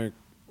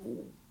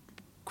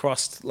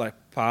 crossed like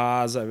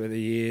paths over the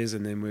years,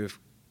 and then we've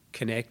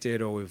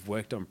connected or we've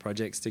worked on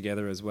projects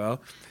together as well.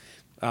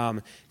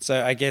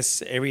 So I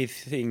guess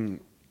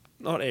everything,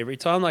 not every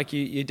time, like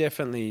you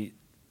definitely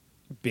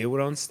build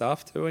on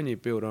stuff too, and you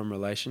build on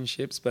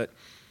relationships. But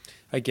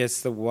I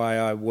guess the way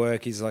I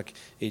work is like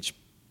each,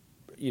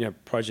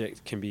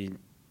 project can be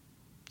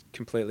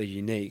completely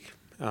unique.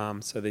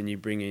 So then you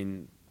bring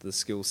in the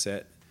skill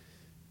set,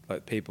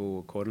 like people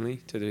accordingly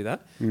to do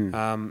that.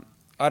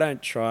 I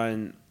don't try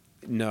and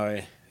know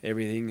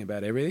everything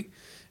about everything.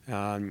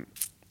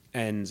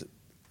 And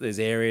there's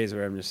areas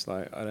where I'm just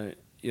like, I don't,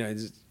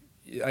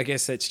 I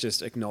guess that's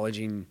just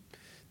acknowledging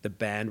the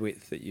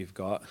bandwidth that you've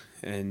got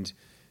and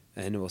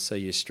also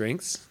your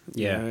strengths.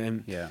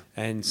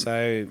 And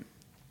so,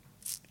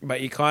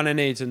 but you kind of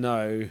need to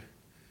know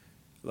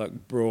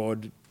like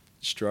broad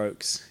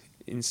strokes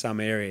in some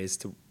areas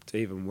to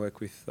even work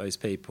with those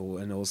people,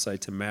 and also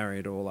to marry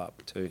it all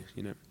up too,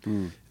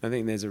 I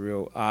think there's a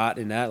real art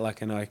in that,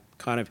 like, and I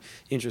kind of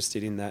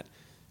interested in that,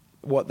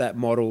 what that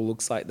model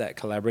looks like, that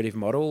collaborative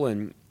model,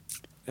 and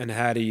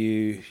how do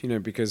you,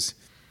 because,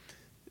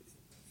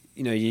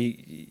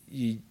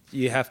 you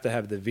have to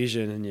have the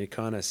vision, and you're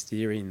kind of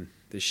steering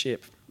the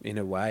ship in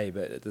a way,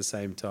 but at the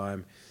same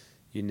time,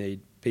 you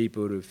need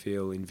people to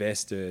feel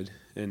invested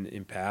and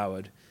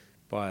empowered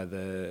by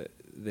their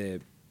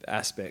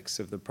aspects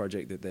of the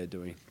project that they're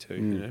doing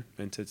too,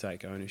 and to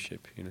take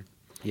ownership,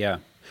 Yeah.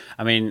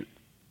 I mean,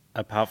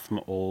 apart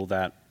from all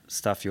that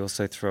stuff, you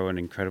also throw an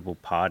incredible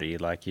party.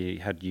 Like you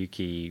had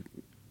Yuki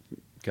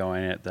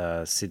going at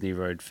the Sydney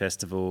Road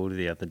Festival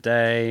the other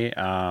day.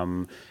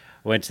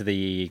 Went to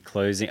the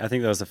closing. I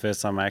think that was the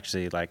first time I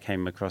actually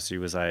came across you,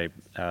 was I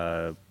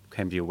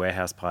came to your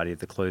warehouse party at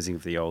the closing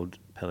of the old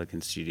Pelican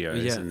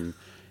Studios. And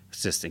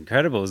it's just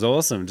incredible. It was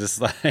awesome. Just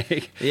that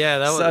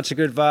was such a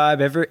good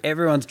vibe.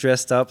 Everyone's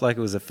dressed up like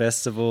it was a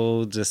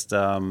festival. Just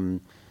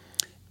it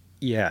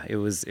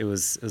was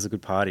a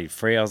good party.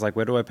 Free. I was like,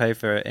 where do I pay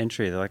for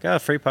entry? They're like,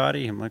 free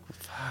party. I'm like, well,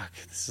 fuck,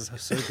 this is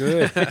so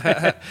good.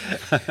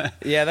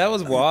 Yeah, that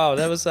was wild.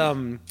 That was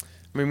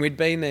we'd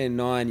been there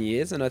 9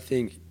 years, and I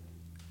think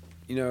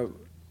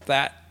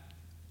that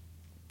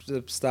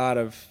the start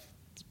of,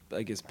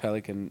 I guess,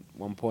 Pelican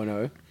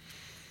 1.0.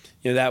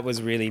 That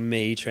was really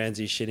me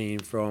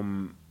transitioning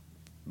from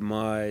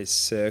my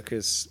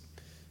circus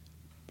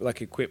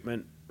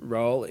equipment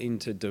role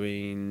into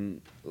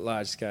doing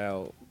large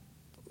scale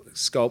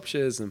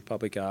sculptures and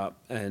public art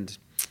and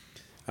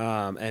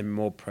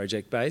more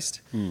project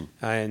based.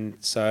 And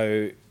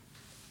so,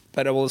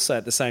 but also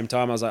at the same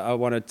time, I was like, I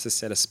wanted to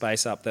set a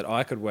space up that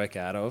I could work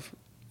out of,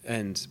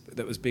 and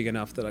that was big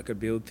enough that I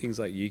could build things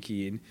like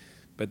Yuki in,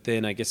 but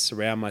then I guess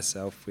surround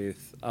myself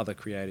with other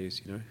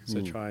creatives, so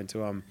trying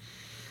to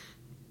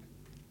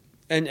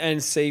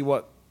and see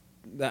what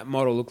that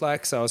model looked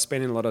like. So I was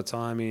spending a lot of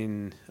time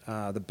in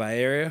the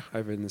Bay Area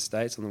over in the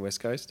States on the West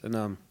Coast,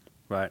 and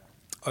right.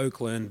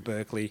 Oakland,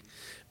 Berkeley,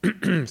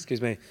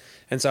 excuse me.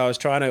 And so I was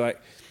trying to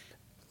like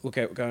look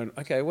at going,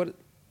 okay,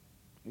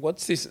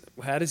 what's this?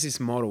 How does this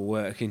model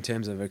work in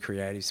terms of a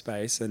creative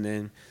space? And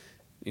then,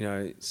 you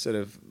know, sort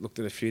of looked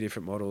at a few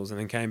different models and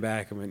then came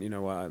back and went, you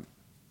know what, I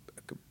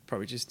could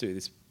probably just do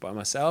this by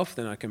myself.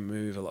 Then I can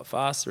move a lot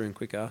faster and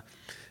quicker.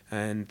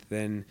 And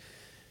then,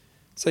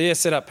 so yeah,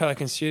 set up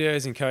Pelican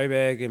Studios in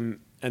Coburg, and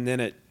then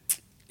it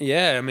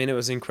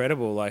was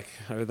incredible. Like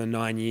over the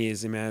 9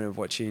 years, the amount of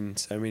watching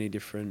so many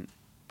different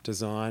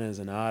designers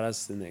and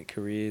artists and their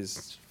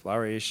careers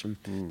flourish, and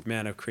the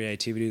amount of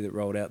creativity that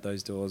rolled out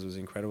those doors was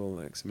incredible.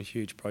 Like some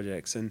huge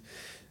projects, and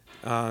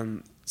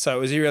so it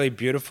was really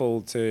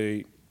beautiful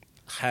to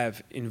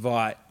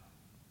invite,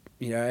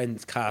 you know,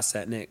 and cast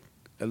that net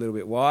a little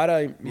bit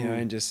wider, you know,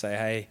 and just say,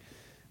 hey,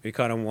 we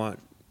kind of want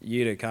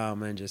you to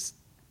come and just,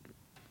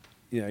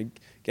 you know,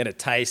 get a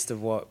taste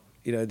of what,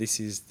 you know, this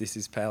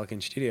is Pelican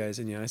Studios.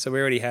 And, you know, so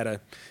we already had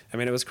it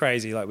was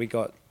crazy. Like we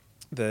got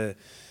the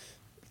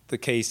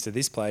keys to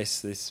this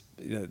place,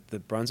 you know, the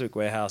Brunswick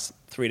warehouse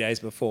 3 days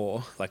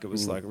before. Like it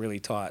was like really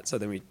tight. So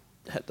then we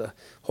had to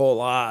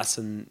haul ass,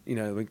 and, you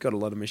know, we got a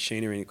lot of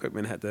machinery and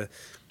equipment, had to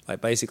like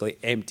basically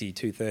empty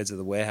 2/3 of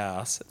the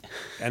warehouse,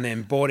 and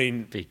then bought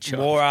in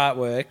more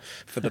artwork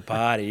for the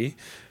party.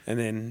 And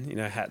then, you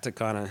know, had to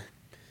kind of,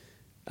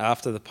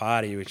 after the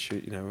party, which,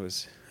 you know,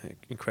 was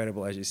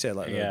incredible, as you said,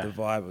 like the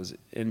vibe was,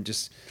 and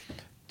just,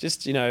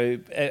 you know,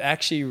 it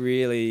actually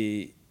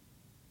really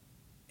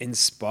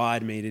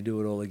inspired me to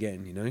do it all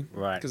again, you know?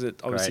 Right. Because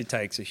it obviously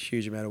takes a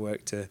huge amount of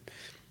work to,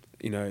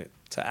 you know,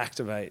 to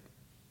activate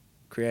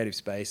creative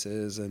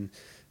spaces and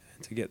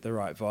to get the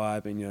right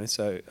vibe, and, you know,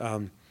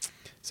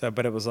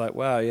 but it was like,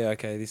 wow, yeah,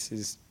 okay,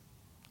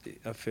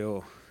 I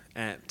feel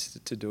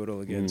amped to do it all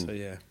again. So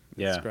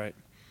it's great.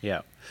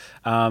 Yeah.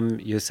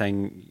 You're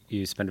saying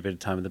you spent a bit of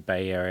time in the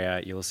Bay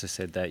Area. You also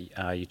said that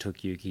you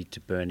took Yuki to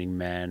Burning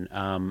Man.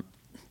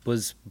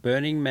 Was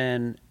Burning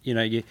Man, you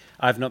know,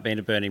 I've not been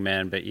to Burning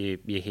Man, but you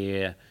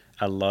hear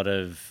a lot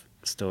of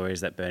stories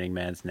that Burning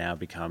Man's now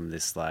become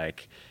this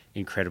like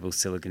incredible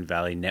Silicon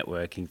Valley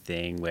networking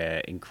thing where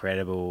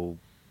incredible,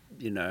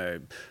 you know,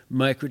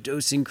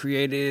 microdosing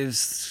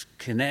creatives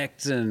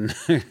connect and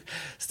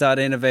start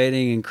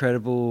innovating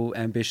incredible,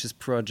 ambitious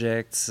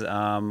projects.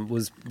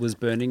 Was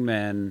Burning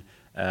Man,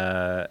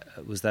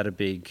 was that a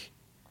big,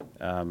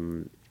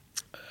 you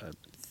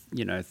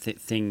know,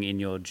 thing in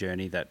your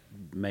journey that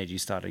made you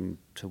starting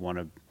to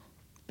want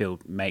to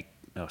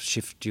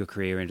shift your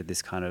career into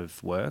this kind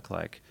of work,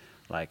 like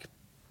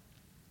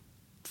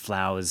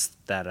flowers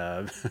that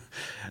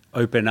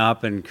open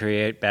up and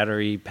create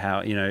battery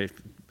power, you know,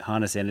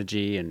 harness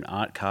energy, and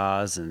art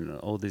cars and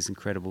all these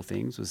incredible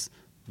things? Was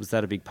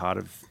that a big part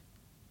of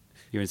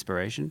your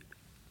inspiration?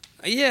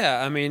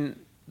 Yeah, I mean,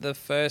 the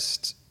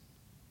first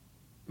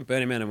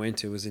Burning Man I went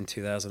to was in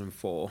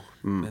 2004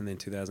 and then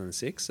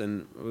 2006,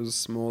 and it was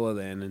smaller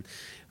then,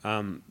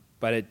 and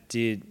but it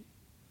did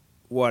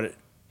what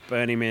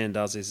Burning Man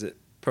does is it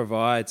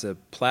provides a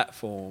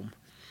platform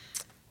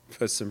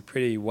for some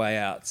pretty way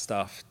out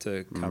stuff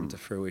to come to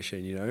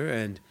fruition, you know,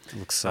 and it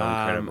looks so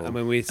incredible. I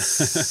mean, with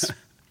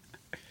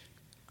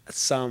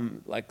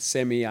some like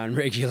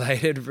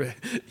semi-unregulated,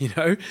 you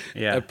know,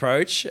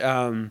 approach, you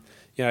know,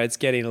 it's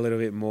getting a little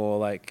bit more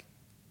like,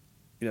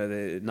 you know,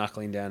 they're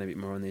knuckling down a bit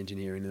more on the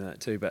engineering and that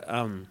too. But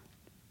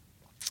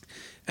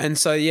and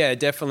so yeah,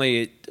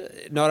 definitely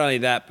not only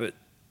that, but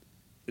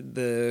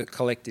the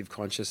collective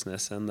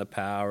consciousness and the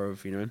power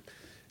of, you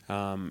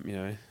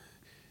know,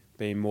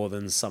 being more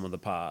than some of the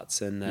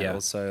parts, and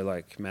also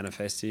like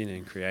manifesting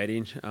and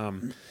creating,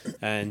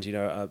 and, you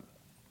know,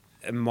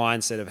 a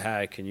mindset of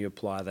how can you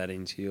apply that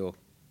into your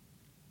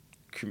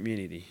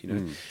community,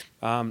 you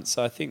know.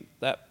 So I think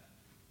that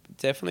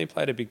definitely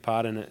played a big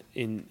part in it,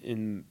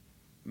 in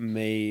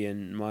me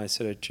and my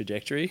sort of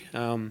trajectory,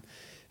 and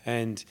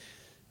I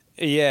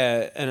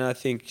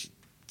think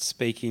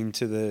speaking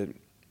to the,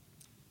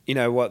 you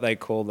know, what they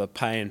call the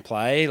pay and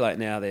play, like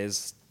now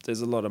there's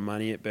a lot of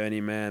money at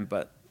Burning Man,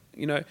 but,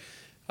 you know,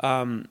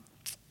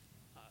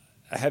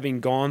 having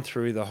gone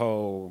through the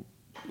whole,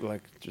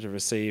 like, to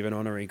receive an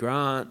honorary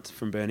grant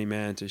from Burning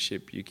Man to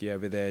ship Yuki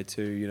over there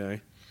to, you know,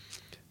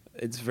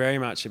 it's very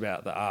much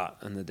about the art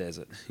and the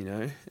desert, you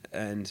know,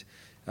 and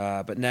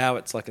but now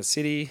it's like a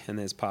city, and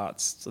there's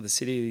parts of the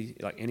city,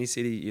 like any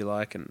city you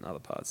like, and other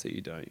parts that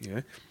you don't, you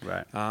know.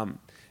 Right.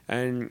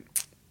 And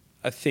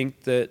I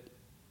think that,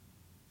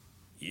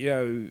 you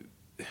know,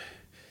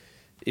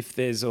 if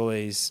there's all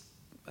these,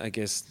 I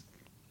guess,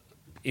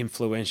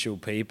 influential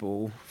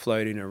people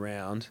floating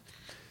around,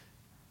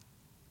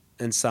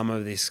 and some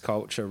of this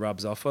culture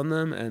rubs off on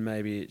them, and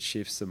maybe it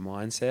shifts the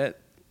mindset,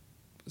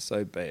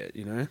 so be it,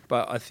 you know.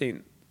 But I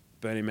think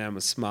Burning Man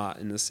was smart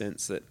in the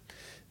sense that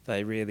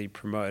they really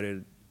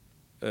promoted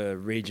a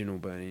regional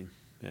Burning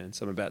Man.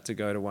 So I'm about to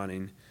go to one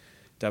in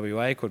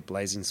WA called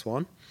Blazing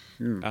Swan,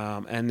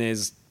 and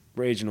there's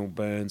regional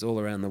burns all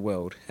around the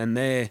world, and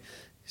they're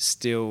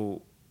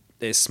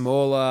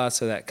smaller,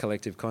 so that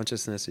collective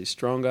consciousness is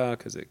stronger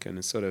because it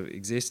can sort of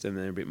exist, and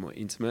they're a bit more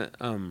intimate.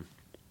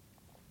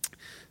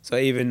 So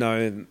even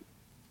though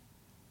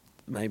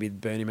maybe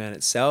Burning Man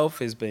itself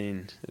has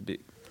been a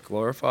bit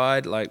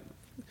glorified, like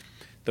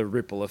the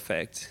ripple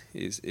effect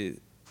is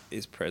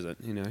present,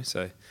 you know.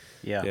 So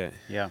Yeah.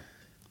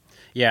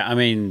 I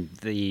mean,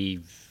 the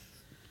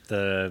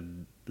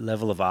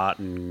level of art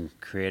and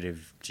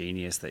creative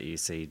genius that you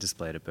see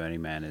displayed at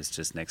Burning Man is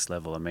just next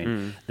level. I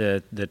mean,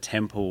 the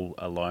temple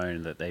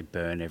alone that they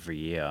burn every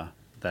year,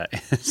 that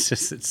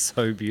it's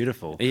so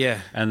beautiful.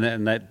 Yeah. And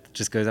then that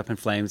just goes up in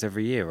flames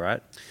every year,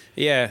 right?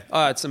 Yeah.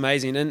 Oh, it's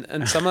amazing.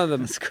 And some of the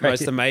great.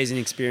 most amazing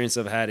experience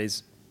I've had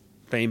is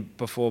been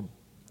before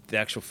the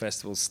actual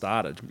festival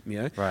started,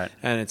 you know? Right.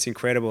 And it's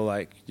incredible.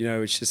 Like, you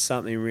know, it's just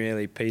something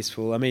really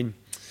peaceful. I mean,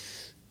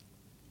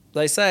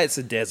 they say it's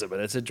a desert, but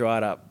it's a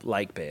dried up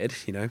lake bed,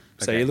 you know?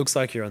 So Okay. it looks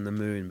like you're on the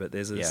moon, but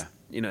there's Yeah.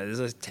 there's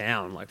a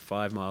town like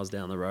 5 miles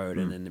down the road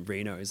and then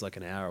Reno is like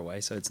an hour away.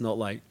 So it's not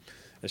like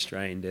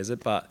Australian desert,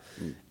 but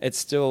it's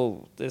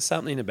still, there's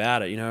something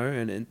about it, you know,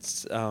 and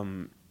it's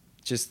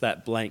just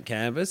that blank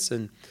canvas.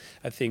 And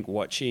I think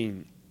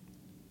watching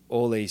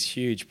all these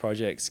huge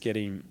projects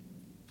getting,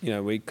 you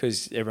know,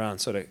 because everyone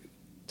sort of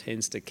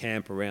tends to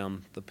camp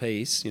around the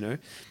piece, you know,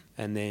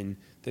 and then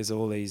there's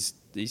all these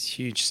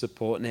huge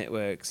support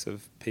networks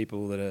of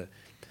people that are,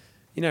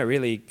 you know,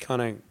 really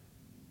kind of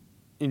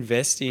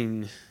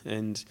investing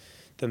and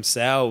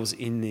themselves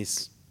in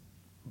this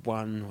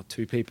one or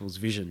two people's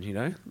vision, you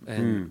know,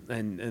 and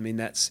I mean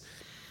that's,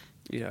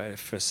 you know,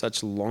 for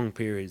such long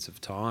periods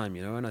of time,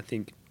 you know, and I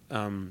think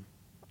and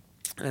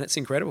it's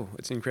incredible.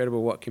 It's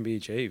incredible what can be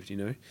achieved, you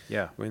know.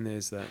 Yeah. When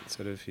there's that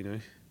sort of, you know,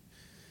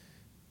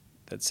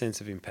 that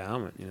sense of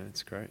empowerment, you know,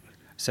 it's great.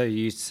 So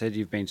you said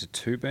you've been to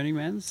 2 Burning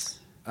Mans?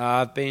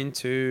 I've been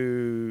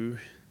to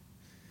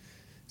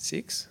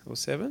 6 or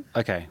 7.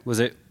 Okay. Was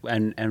it,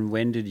 and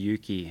when did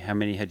Yuki, how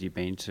many had you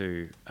been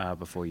to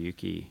before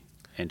Yuki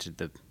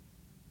entered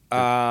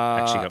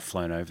actually got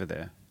flown over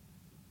there?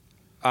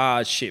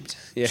 Shipped.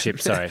 Yeah.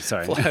 Shipped, sorry.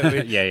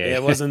 Yeah.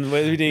 It wasn't,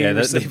 we didn't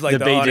receive like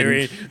the bee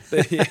honorary.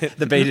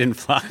 the bee didn't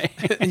fly.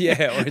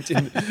 Yeah, or it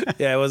didn't.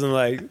 Yeah, it wasn't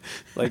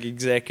like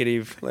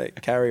executive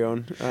like carry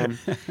on.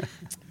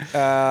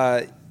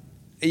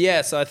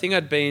 Yeah, so I think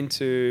I'd been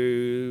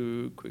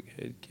to, quick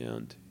head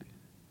count,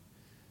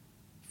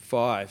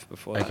 5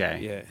 before that. Okay.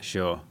 Yeah.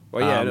 Sure.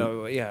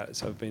 Well, yeah,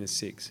 so I've been to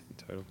 6 in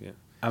total. Yeah.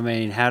 I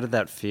mean, how did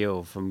that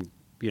feel from,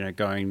 you know,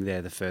 going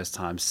there the first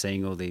time,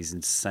 seeing all these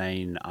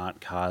insane art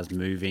cars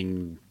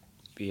moving,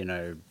 you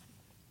know,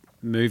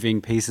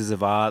 moving pieces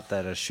of art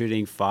that are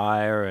shooting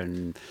fire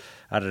and,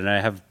 I don't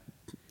know, have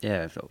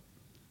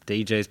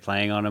DJs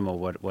playing on them or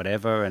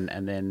whatever, and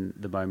then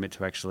the moment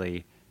to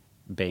actually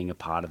being a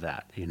part of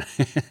that, you know,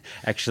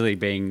 actually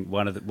being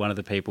one of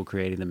the people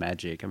creating the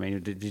magic. I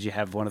mean, did you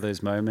have one of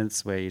those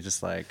moments where you're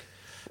just like...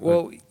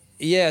 Well,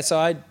 yeah,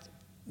 so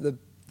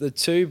the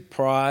 2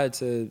 prior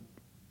to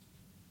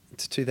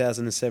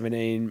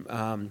 2017,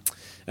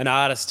 an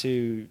artist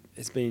who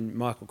has been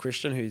Michael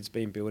Christian, who's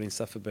been building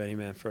stuff for Burning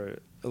Man for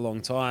a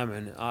long time,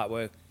 and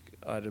artwork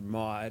I'd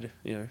admired,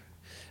 you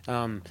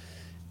know,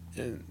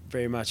 and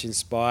very much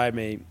inspired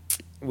me.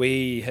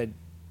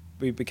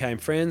 We became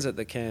friends at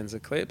the Cairns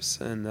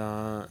Eclipse, and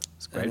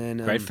It's great, and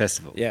then, great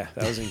festival. Yeah,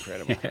 that was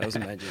incredible. That was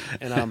amazing.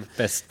 And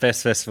best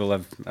festival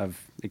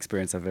I've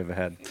experienced I've ever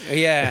had.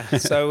 yeah,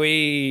 so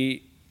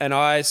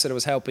I sort of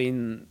was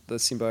helping the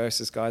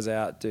Symbiosis guys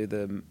out do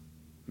the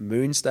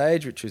moon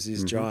stage, which was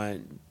this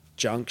giant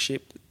junk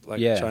ship,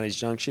 Chinese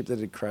junk ship that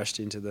had crashed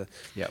into the...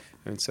 Yep.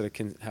 And sort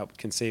of help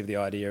conceive the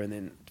idea and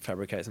then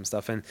fabricate some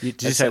stuff. And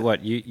Did you say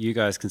what? You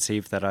guys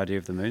conceived that idea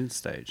of the moon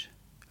stage?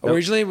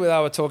 Originally, they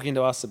were talking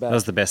to us about... That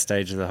was the best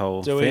stage of the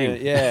whole doing thing.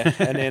 it, yeah.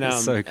 And then,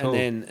 so cool.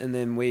 and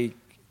then we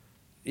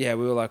were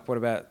like, what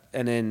about...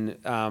 And then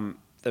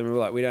we were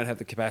like, we don't have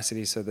the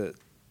capacity, so that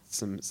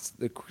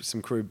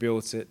some crew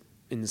built it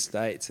in the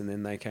States, and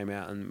then they came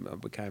out and I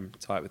became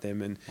tight with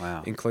them, and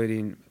Wow.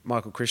 including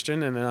Michael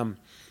Christian. And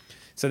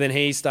so then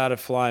he started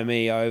flying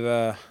me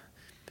over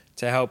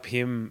to help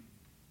him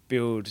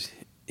build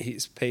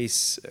his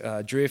piece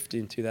Drift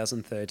in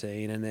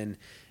 2013, and then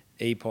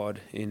E-Pod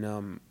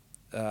in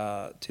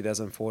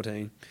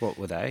 2014. What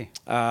were they?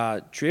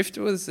 Drift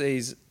was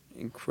these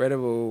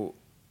incredible,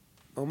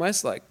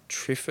 almost like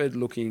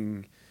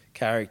Triffid-looking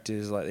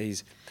characters, like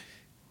these,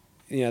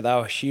 you know, they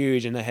were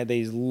huge and they had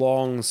these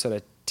long sort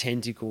of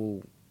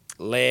tentacle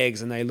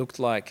legs, and they looked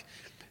like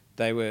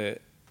they were,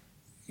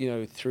 you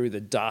know, through the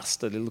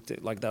dust, that it looked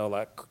like they were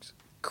like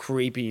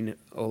creeping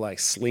or like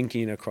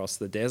slinking across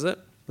the desert.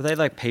 Were they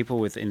like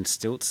people in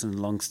stilts and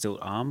long stilt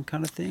arm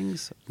kind of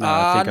things? No,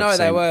 I've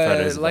they seen were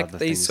photos of like other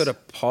these things. sort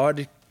of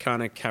pod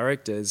kind of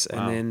characters,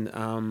 Wow. and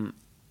then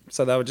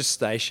so they were just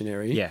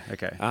stationary. Yeah,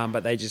 okay.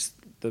 But they just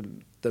the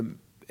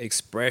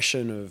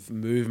expression of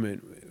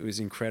movement was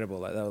incredible.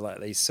 Like they were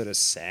like these sort of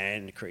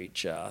sand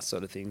creature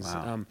sort of things.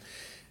 Wow.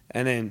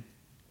 And then,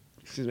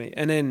 excuse me,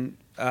 and then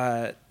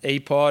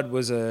E-Pod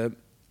was it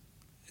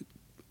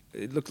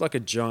looked like a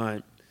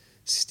giant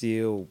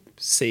steel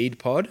seed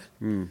pod.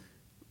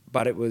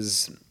 But it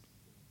was,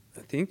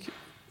 I think,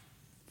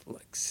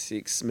 like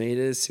 7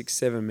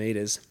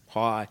 meters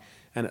high,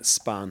 and it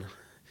spun,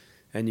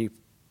 and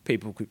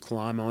people could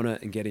climb on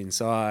it and get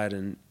inside,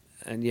 and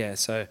yeah,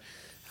 so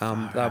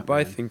they're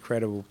both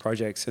incredible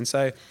projects. And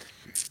so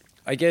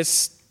I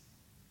guess,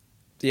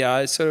 yeah,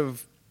 I sort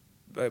of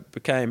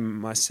became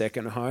my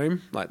second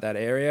home, like that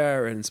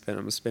area, and I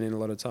was spending a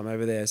lot of time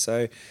over there.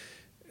 So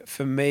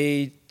for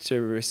me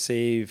to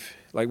receive,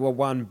 like, well,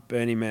 one,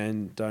 Burning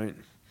Man they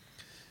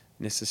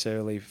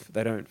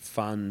don't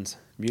fund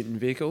mutant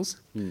vehicles.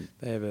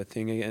 They have a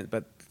thing again,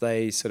 but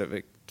they sort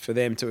of, for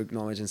them to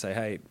acknowledge and say,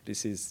 hey,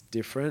 this is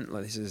different,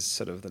 like this is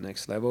sort of the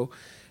next level.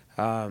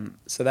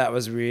 So that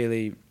was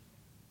really,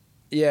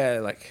 yeah,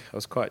 like I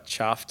was quite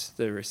chuffed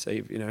to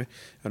receive,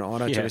 an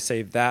honor to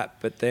receive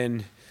that. But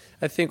then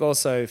I think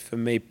also for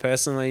me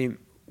personally,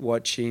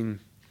 watching,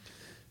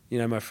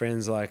 my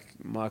friends like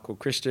Michael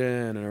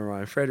Christian and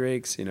Orion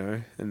Fredericks,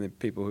 and the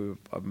people who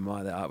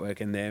admire the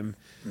artwork, and them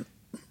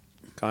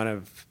kind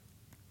of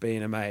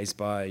being amazed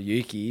by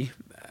Yuki,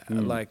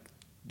 like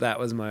that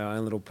was my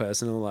own little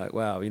personal, like,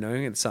 wow,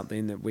 it's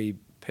something that we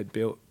had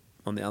built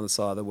on the other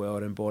side of the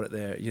world and bought it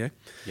there,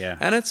 Yeah.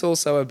 And it's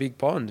also a big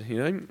pond,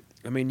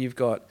 I mean, you've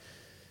got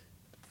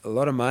a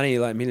lot of money,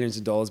 like millions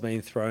of dollars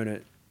being thrown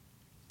at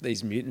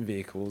these mutant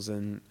vehicles,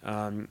 and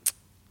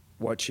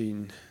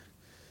watching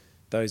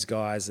those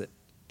guys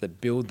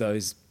that build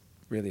those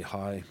really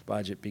high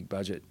budget, big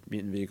budget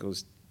mutant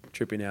vehicles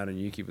tripping out on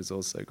Yuki was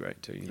also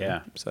great too.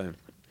 Yeah. So,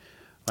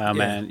 wow,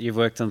 man, you've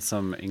worked on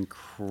some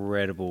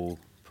incredible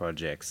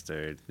projects,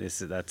 dude.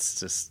 That's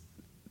just,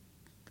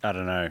 I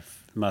don't know.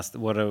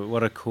 What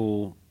a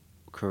cool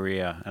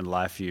career and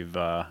life you've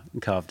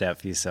carved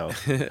out for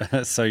yourself.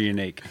 So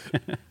unique.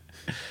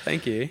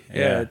 Thank you.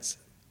 Yeah.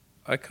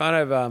 I kind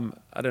of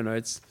I don't know.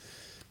 It's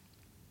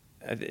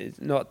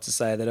not to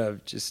say that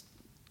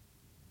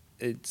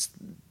it's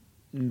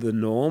the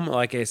norm.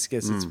 I guess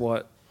it's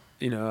what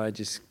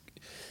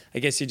I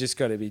guess you just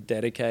got to be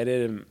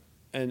dedicated,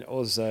 and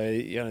also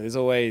there's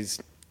always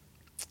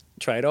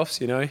trade-offs,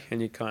 and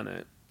you're kind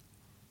of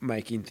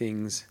making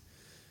things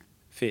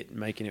fit,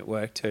 making it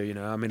work too.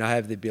 I mean, I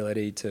have the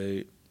ability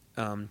to,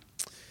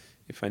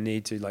 if I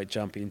need to, like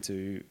jump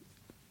into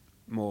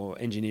more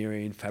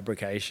engineering,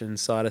 fabrication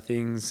side of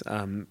things.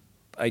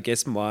 I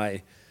guess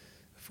my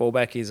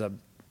fallback is I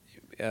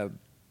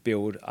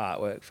build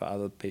artwork for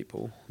other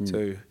people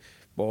too.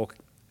 Well,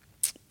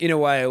 in a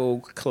way, I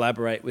will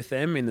collaborate with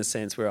them in the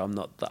sense where I'm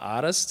not the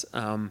artist,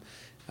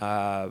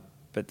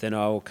 but then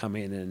I will come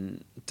in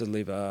and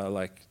deliver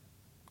like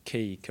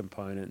key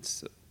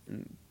components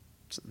and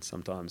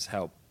sometimes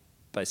help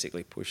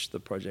basically push the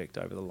project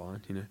over the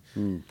line,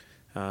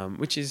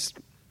 which is,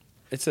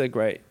 it's a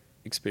great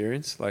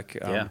experience. Like,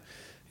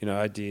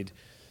 I did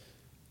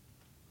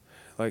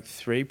like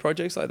 3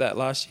 projects like that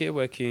last year.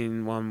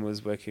 One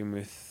was working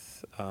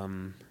with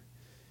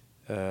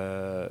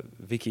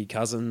Vicky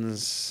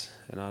Cousins,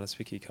 an artist,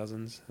 Vicky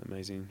Cousins,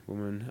 amazing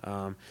woman,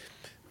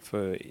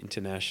 for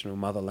International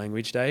Mother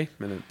Language Day,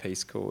 and a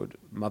piece called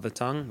Mother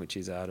Tongue, which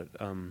is out at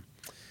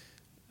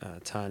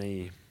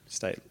Tani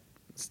State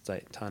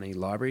Tani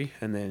Library.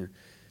 And then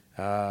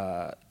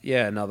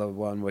another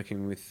one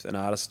working with an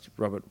artist,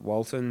 Robert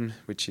Walton,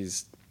 which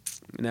is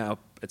now,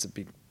 it's a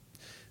big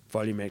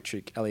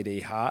volumetric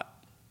LED heart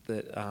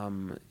that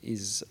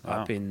is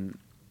up in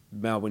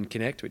Melbourne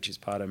Connect, which is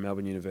part of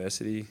Melbourne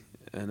University,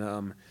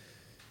 and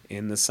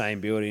in the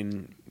same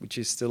building, which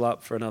is still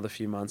up for another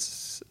few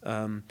months,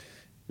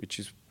 which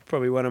is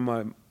probably one of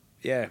my,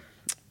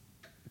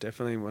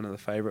 definitely one of the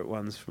favourite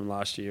ones from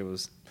last year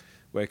was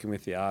working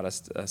with the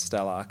artist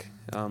Stellark.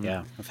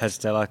 I've had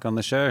Stellark on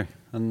the show,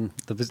 on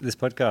this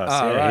podcast.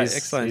 Right, he's,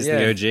 excellent. He's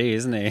the OG,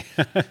 isn't he?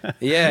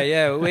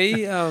 Yeah.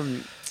 We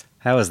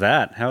how was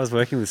that? How was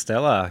working with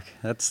Stellark?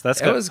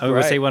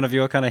 Was he one of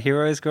your kind of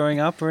heroes growing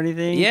up or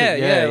anything?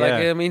 Yeah.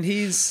 Like, I mean,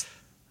 he's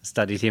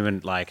studied him in,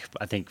 like,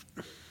 I think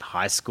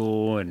high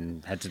school,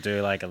 and had to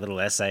do like a little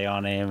essay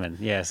on him,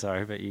 and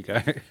sorry, but you go.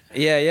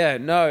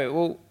 No,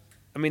 well,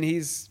 I mean,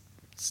 he's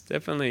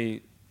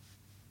definitely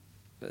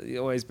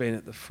always been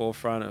at the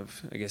forefront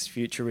of, I guess,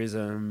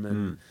 futurism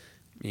and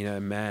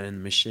man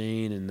and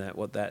machine, and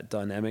what that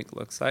dynamic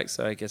looks like.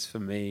 So I guess for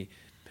me,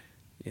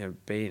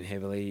 being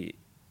heavily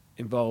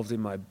involved in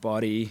my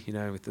body,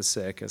 with the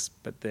circus,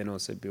 but then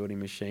also building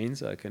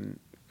machines, I can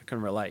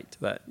relate to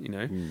that,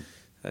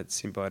 that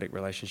symbiotic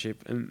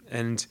relationship,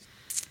 and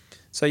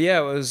so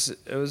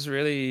it was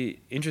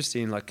really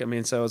interesting. Like, I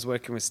mean, so I was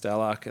working with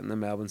Stellark and the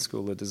Melbourne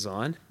School of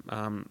Design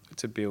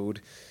to build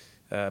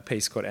a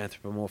piece called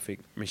Anthropomorphic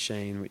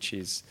Machine, which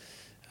is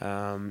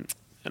an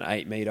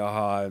 8 meter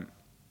high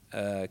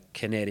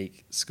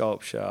kinetic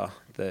sculpture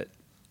that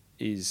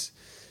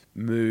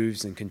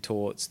moves and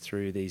contorts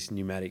through these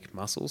pneumatic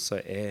muscles,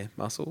 so air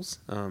muscles,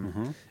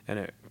 and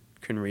it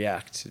can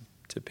react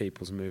to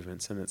people's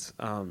movements. And it's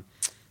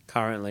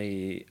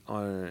currently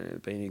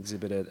being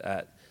exhibited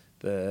at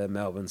the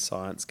Melbourne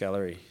Science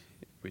Gallery,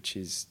 which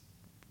is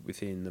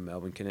within the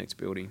Melbourne Connect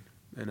building.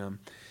 And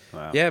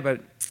wow. but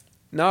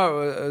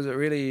no, I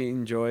really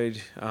enjoyed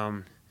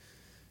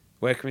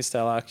working with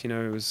Stellark,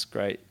 it was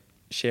great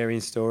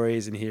sharing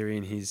stories and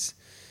hearing his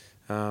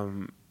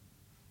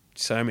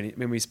so many. I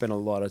mean, we spent a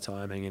lot of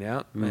time hanging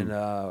out and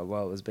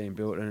while it was being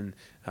built, and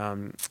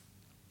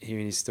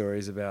hearing his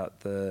stories about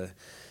the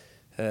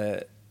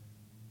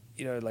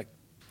like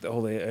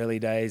all the early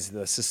days,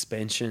 the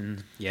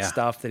suspension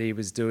stuff that he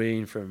was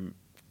doing from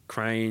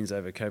cranes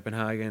over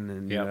Copenhagen,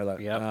 and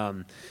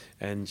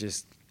and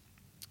just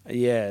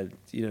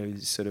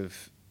sort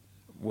of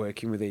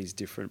working with these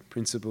different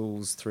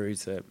principles through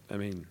to, I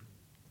mean,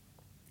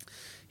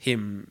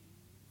 him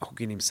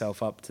hooking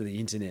himself up to the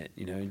internet,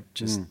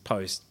 just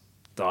post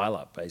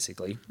dial-up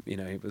basically.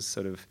 It was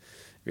sort of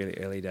really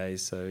early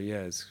days. So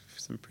yeah, it's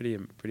some pretty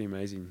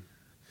amazing.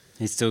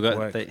 He's still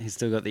got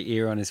the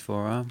ear on his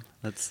forearm.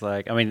 That's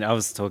like, I mean, I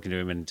was talking to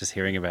him and just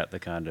hearing about the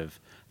kind of,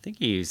 I think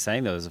he was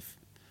saying there was I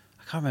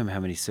can't remember how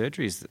many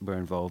surgeries that were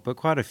involved, but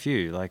quite a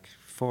few, like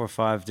 4 or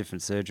 5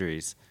 different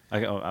surgeries.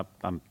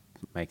 I'm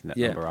making that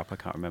number up. I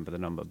can't remember the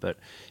number, but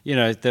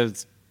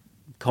there's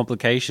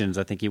complications.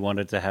 I think he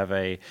wanted to have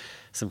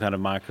some kind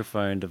of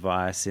microphone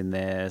device in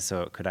there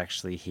so it could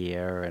actually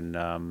hear, and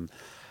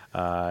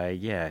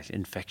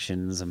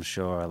infections, I'm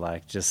sure, are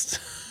like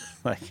just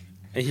like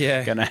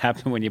going to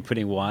happen when you're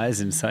putting wires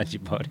inside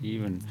your body.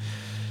 And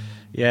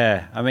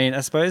I mean,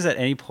 I suppose at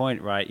any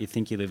point, right, you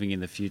think you're living in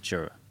the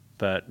future,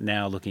 but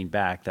now looking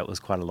back, that was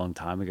quite a long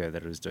time ago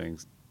that it was doing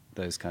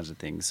those kinds of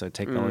things. So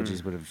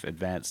technologies would have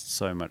advanced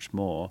so much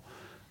more.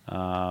 Be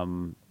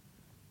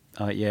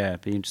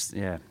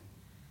interesting.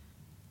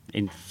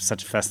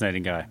 Such a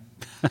fascinating guy.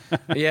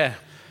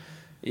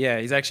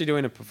 He's actually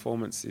doing a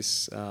performance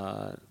this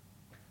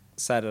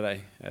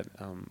Saturday at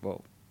I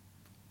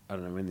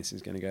don't know when this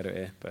is going to go to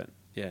air, but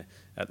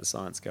at the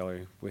Science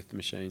Gallery with the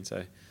machine.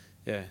 So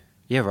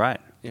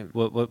right.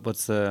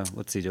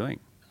 What's he doing?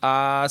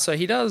 So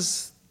he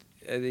does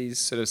these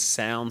sort of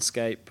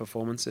soundscape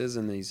performances,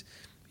 and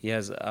he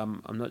has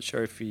I'm not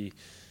sure if he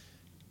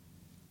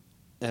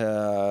has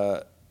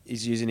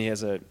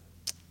a,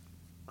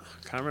 I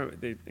can't remember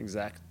the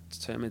exact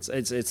term.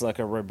 It's like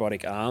a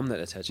robotic arm that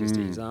attaches to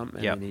his arm,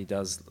 and then he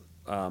does,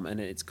 and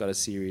it's got a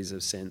series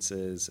of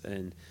sensors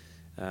and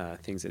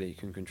things that he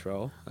can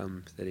control,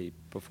 that he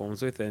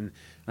performs with. And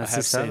that's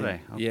this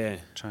Saturday. I'll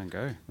try and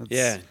go.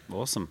 That's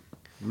awesome.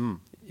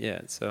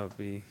 So it'll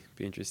be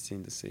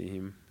interesting to see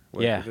him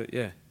work with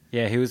it.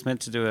 He was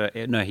meant to do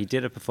he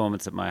did a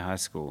performance at my high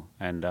school,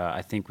 and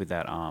I think with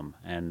that arm,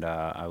 and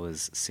I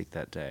was sick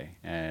that day,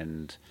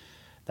 and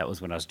that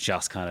was when I was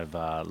just kind of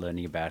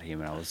learning about him,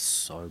 and I was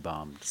so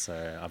bummed.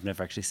 So I've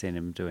never actually seen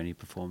him do any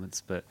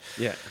performance, but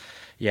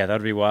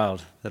that'd be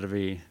wild. That'd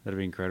be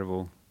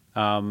incredible.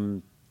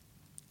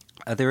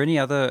 Are there any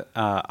other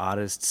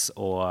artists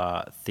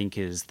or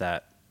thinkers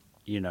that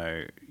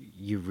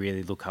you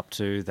really look up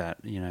to, that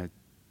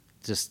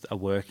just are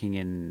working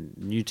in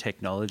new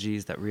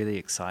technologies that really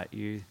excite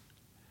you?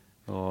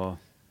 Or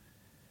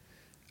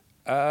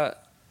I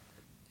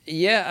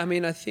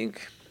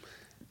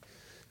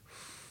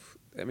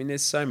mean,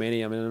 there's so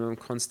many. I mean, I'm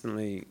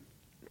constantly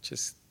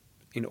just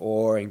in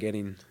awe and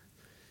getting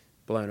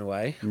blown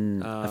away.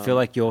 I feel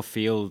like your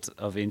field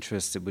of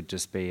interest, it would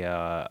just be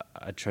a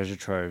treasure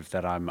trove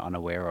that I'm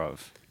unaware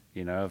of,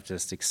 of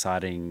just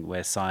exciting,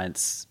 where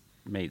science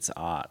meets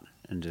art,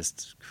 and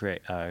just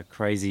create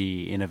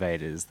crazy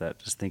innovators that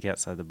just think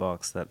outside the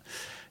box. That,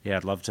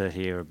 I'd love to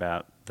hear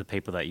about the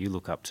people that you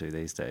look up to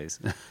these days.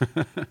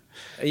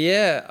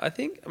 I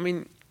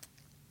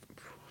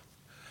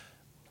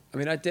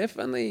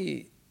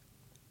definitely,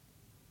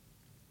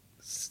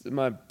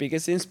 my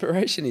biggest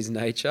inspiration is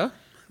nature.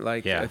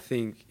 I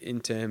think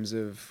in terms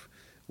of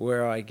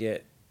where I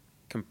get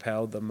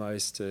compelled the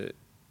most to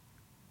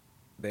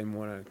then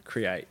want to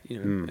create,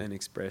 and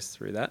express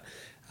through that.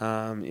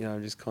 I'm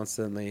just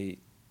constantly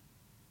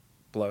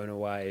blown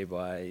away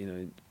by,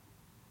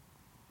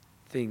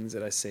 things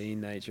that I see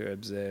in nature,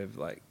 observe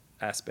like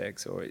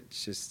aspects, or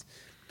it's just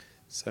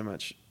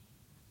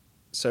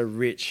so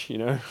rich,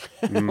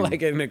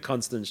 like in a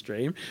constant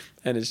stream,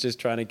 and it's just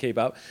trying to keep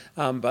up.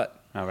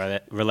 But I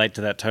relate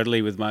to that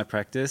totally with my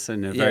practice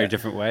in a very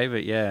different way,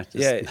 but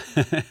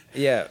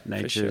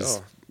nature's, for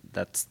sure.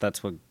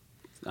 That's what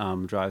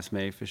drives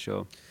me for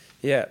sure.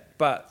 Yeah,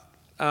 but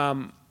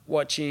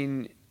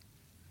watching,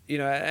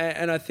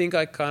 and I think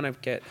I kind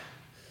of get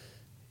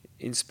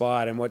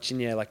inspired and watching,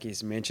 like you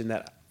mentioned,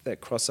 that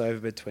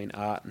crossover between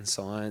art and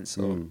science,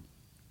 or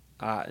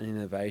art and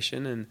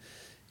innovation, and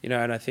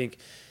and I think,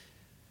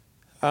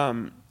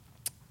 and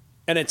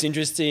it's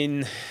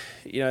interesting,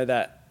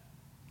 that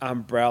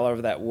umbrella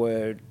of that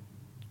word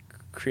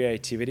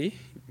creativity,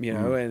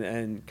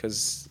 and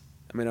because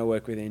I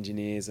work with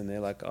engineers and they're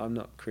like, I'm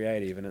not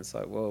creative, and it's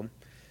like, well,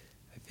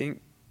 I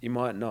think you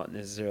might not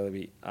necessarily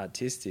be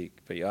artistic,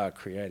 but you are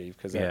creative,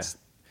 because that's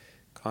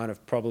kind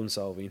of problem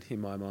solving in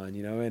my mind,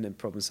 and then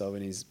problem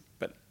solving is,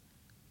 but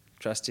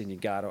trusting your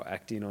gut or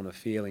acting on a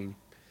feeling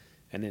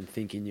and then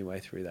thinking your way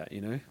through that,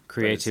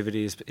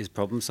 Creativity is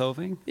problem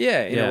solving?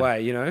 Yeah, in a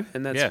way,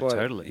 and that's why,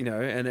 totally.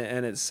 and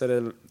it's sort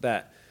of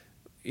that,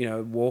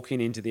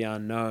 walking into the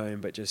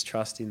unknown, but just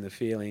trusting the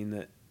feeling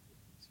that,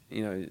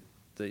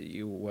 that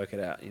you'll work it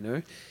out,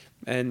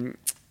 And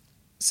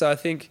so I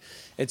think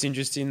it's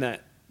interesting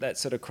that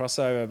sort of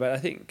crossover. But I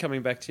think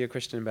coming back to your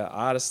question about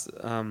artists,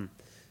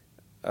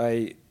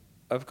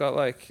 I've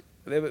got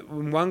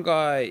one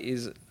guy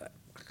is,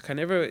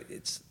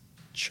 it's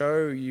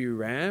Cho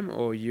Yu-Ram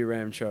or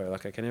Yu-Ram Cho, I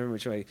can never remember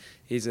which way.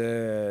 He's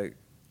a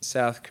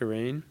South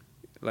Korean,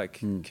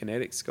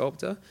 kinetic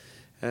sculptor.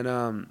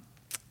 And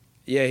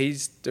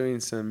he's doing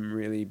some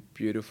really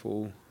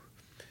beautiful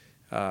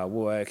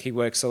work. He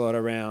works a lot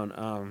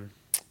around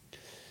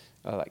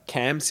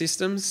cam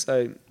systems.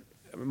 So,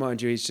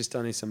 mind you, he's just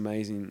done this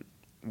amazing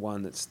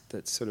one that's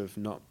sort of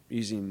not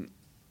using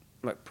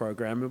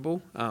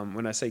programmable.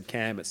 When I say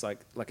cam, it's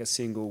like a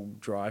single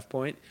drive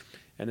point,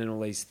 and then all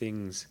these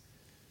things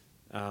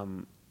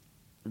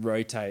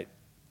rotate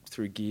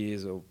through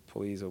gears or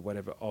pulleys or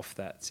whatever off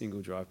that single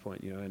drive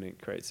point, and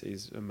it creates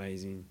these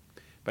amazing,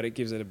 but it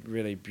gives it a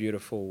really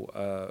beautiful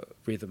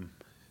rhythm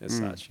as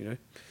such,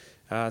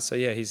 So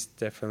he's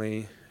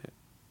definitely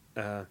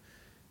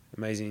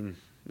amazing.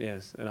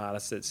 An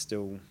artist that's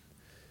still,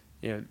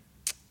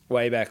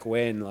 way back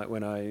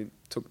when I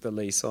took the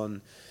lease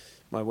on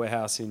my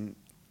warehouse in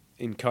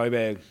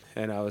Coburg,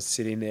 and I was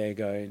sitting there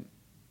going,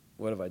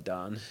 what have I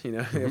done?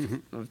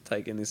 I've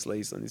taken this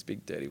lease on this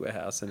big dirty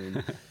warehouse, and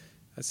then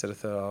I sort of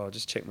thought, I'll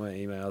just check my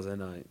emails,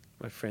 and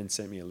my friend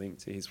sent me a link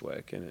to his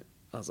work, and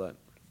I was like,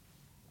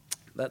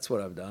 that's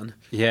what I've done.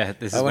 Yeah,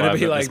 I want to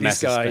be like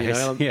this guy,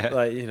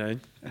 space.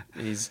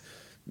 He's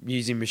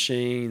using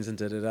machines and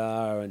and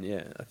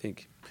I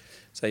think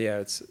so.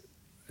 It's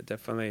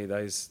definitely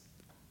those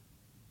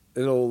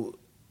little,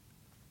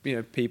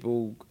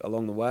 people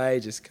along the way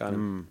just kind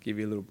of give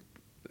you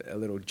a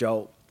little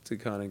jolt to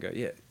kind of go,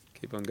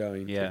 keep on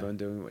going, keep on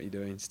doing what you're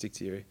doing, stick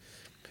to your,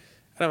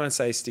 I don't want to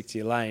say stick to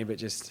your lane, but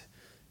just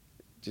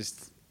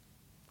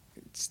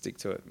stick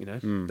to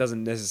it,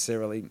 Doesn't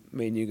necessarily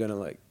mean you're going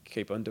to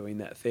keep on doing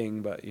that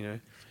thing, but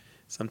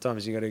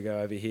sometimes you got to go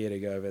over here to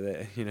go over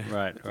there,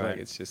 Right.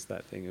 It's just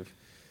that thing of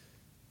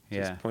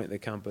just point the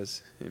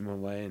compass in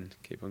one way and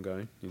keep on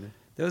going,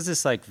 There was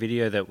this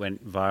video that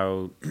went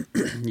viral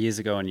years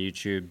ago on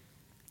YouTube.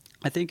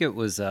 I think it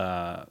was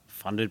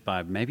funded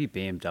by maybe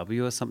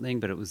BMW or something,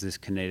 but it was this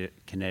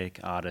kinetic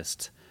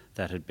artist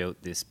that had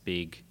built this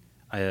big.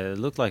 It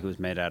looked like it was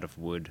made out of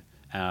wood.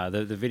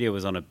 The video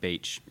was on a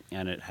beach,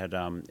 and it had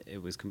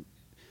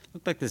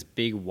looked like this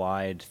big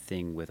wide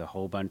thing with a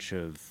whole bunch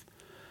of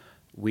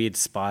weird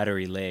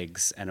spidery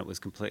legs, and it was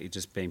completely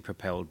just being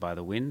propelled by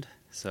the wind.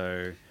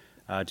 So.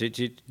 Do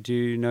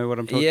you know what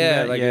I'm talking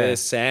about? The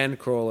sand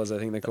crawlers, I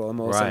think they call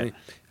them, or something.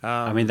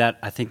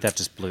 I think that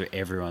just blew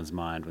everyone's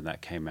mind when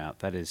that came out.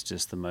 That is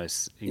just the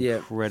most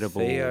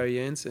incredible. Theo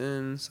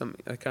Jensen,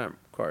 I can't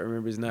quite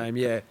remember his name.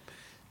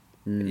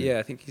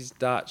 I think he's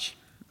Dutch.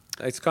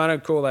 It's kind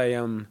of cool.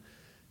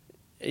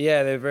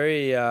 They're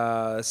very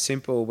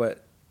simple,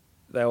 but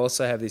they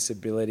also have this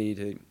ability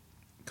to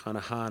kind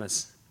of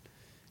harness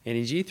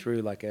energy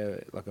through like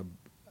a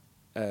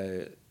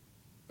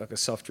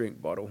soft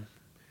drink bottle.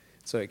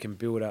 So it can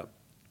build up,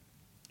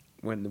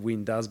 when the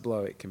wind does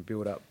blow, it can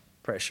build up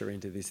pressure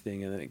into this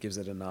thing, and then it gives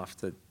it enough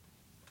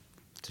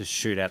to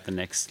shoot out the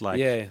next,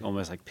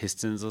 almost like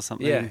pistons or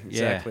something. Yeah,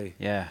 exactly.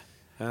 Yeah.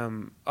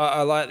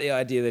 I like the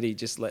idea that he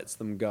just lets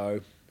them go.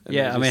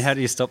 How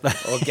do you stop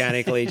that?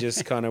 Organically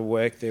just kind of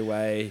work their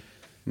way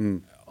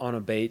on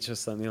a beach or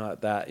something like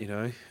that,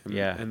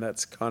 And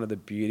that's kind of the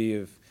beauty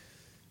of,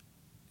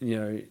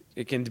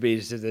 it can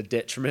be to the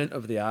detriment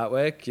of the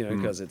artwork,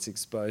 because it's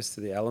exposed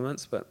to the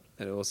elements, but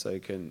it also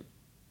can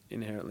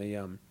inherently,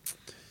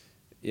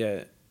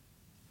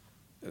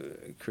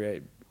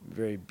 create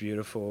very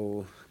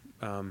beautiful,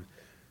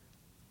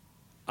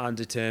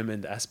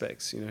 undetermined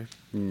aspects,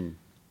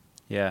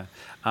 Yeah.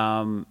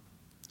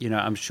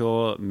 I'm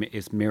sure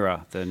it's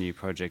Mirror, the new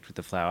project with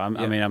the flower.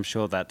 I'm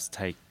sure that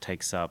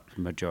takes up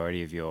the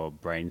majority of your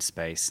brain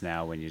space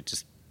now when you're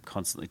just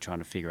constantly trying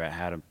to figure out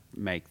how to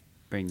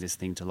bring this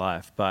thing to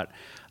life. But,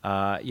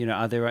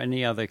 are there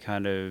any other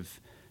kind of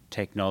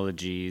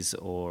technologies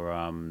or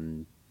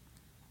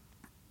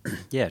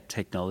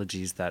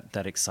technologies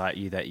that excite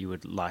you that you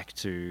would like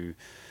to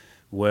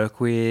work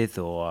with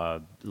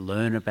or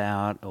learn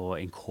about or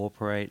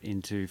incorporate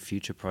into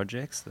future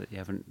projects that you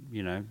haven't,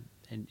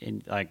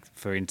 in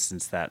for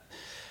instance, that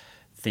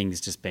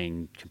things just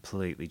being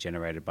completely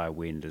generated by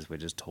wind, as we're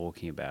just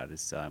talking about,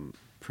 is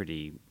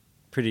pretty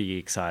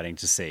exciting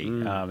to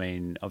see.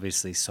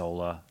 Obviously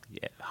solar,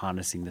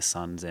 harnessing the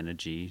sun's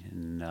energy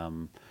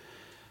and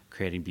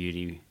creating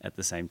beauty at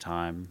the same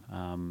time.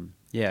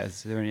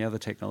 Is there any other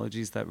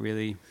technologies that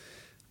really...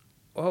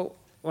 Well,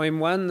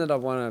 one that I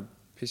want to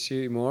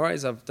pursue more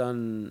is I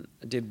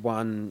did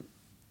one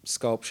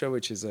sculpture,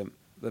 which is a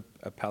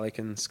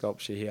pelican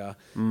sculpture here,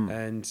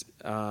 and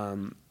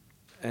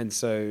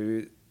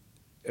so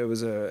it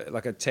was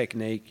a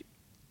technique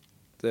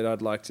that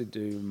I'd like to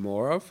do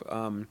more of,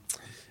 and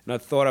I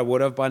thought I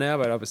would have by now,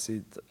 but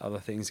obviously other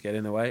things get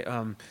in the way.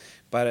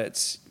 But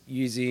it's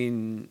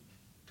using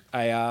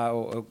AR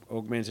or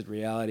augmented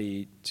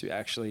reality to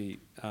actually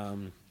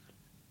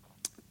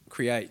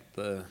create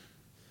the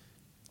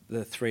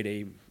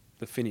 3D,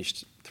 the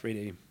finished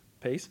 3D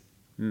piece.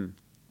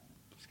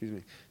 Excuse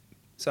me.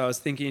 So I was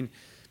thinking,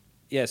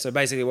 so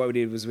basically what we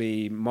did was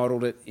we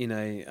modeled it in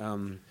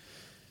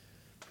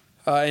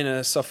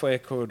a software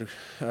called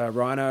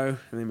Rhino,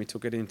 and then we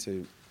took it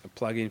into a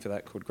plugin for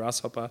that called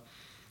Grasshopper,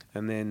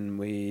 and then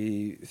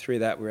through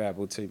that we were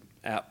able to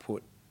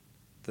output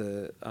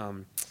the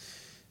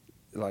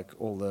like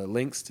all the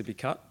links to be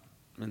cut,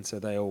 and so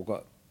they all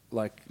got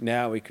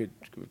now we've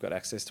got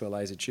access to a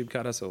laser tube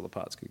cutter, so all the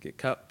parts could get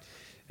cut,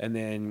 and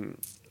then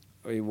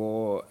we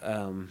wore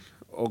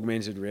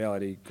augmented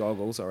reality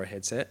goggles or a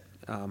headset,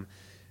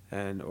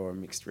 or a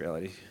mixed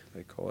reality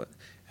they call it,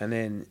 and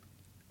then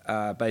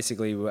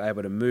basically we were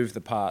able to move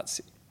the parts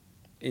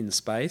in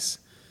space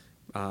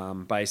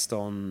based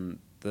on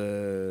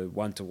the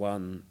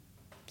one-to-one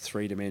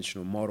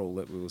three-dimensional model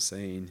that we were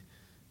seeing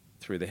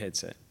through the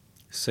headset.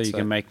 So you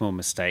can make more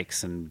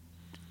mistakes and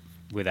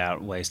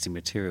without wasting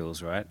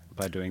materials, right?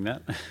 By doing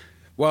that.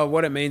 Well,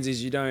 what it means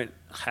is you don't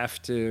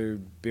have to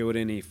build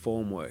any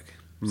formwork.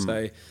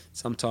 So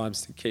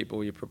sometimes to keep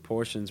all your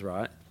proportions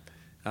right,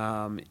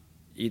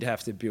 you'd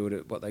have to build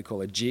what they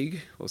call a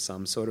jig or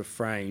some sort of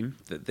frame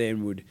that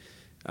then would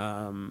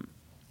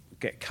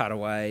get cut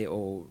away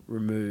or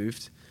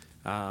removed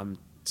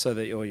so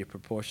that all your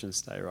proportions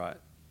stay right.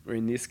 Or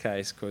in this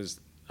case, because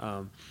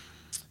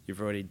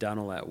you've already done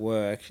all that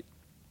work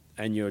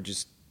and you're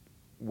just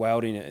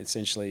welding it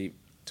essentially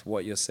to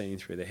what you're seeing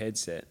through the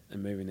headset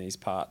and moving these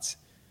parts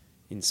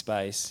in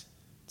space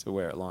to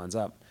where it lines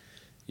up,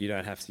 you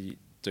don't have to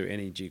do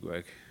any jig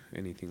work,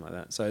 anything like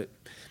that. So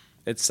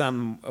it's a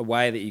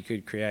way that you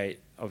could create.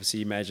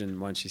 Obviously, imagine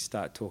once you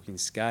start talking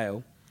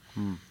scale,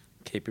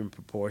 keeping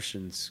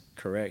proportions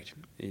correct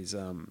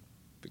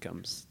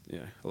becomes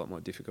a lot more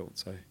difficult.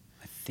 So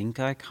I think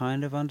I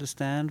kind of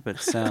understand, but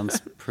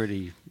sounds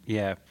pretty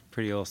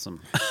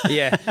awesome.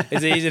 Yeah,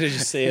 it's easy to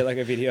just see it like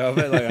a video of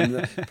it. Like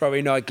I'm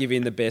probably not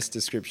giving the best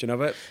description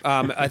of it.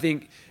 I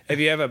think if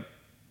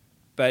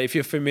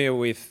you're familiar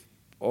with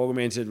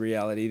augmented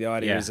reality, the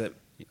idea is that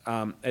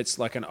it's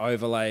like an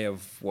overlay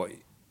of what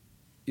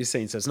you're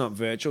seeing. So it's not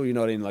virtual. You're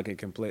not in like a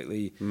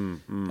completely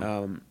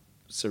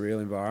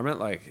surreal environment.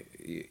 Like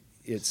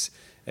it's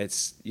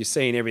you're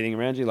seeing everything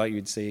around you. Like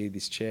you'd see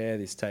this chair,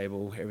 this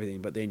table,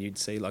 everything, but then you'd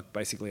see like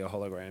basically a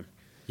hologram.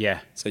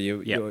 Yeah. So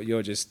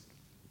you're just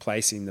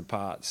placing the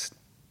parts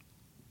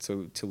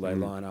till they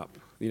line up.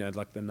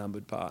 Like the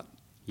numbered part.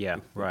 Yeah.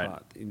 Right.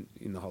 Part in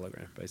the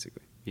hologram,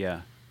 basically.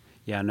 Yeah.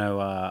 Yeah. I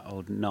know.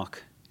 Old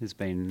Knock has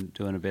been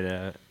doing a bit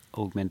of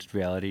augmented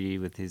reality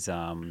with his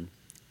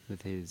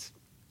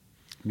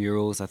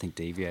murals. I think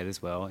Deviate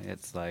as well.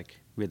 It's like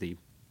really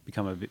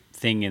become a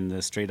thing in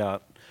the street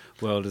art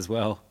world as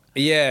well.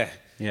 Yeah.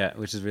 Yeah,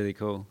 which is really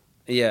cool.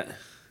 Yeah.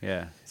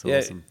 Yeah, it's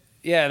awesome.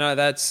 Yeah, no,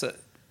 that's like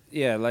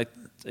like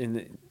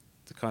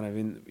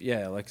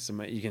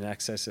you can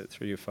access it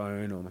through your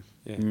phone or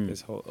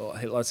there's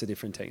lots of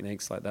different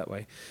techniques like that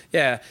way.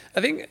 Yeah,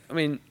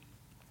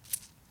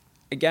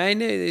 again,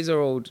 these are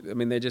all.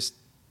 They're just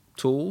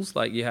tools.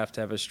 Like you have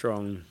to have a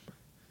strong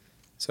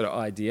sort of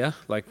idea.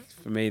 Like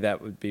for me,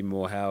 that would be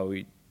more how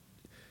we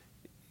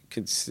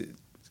could,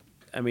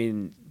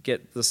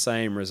 get the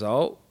same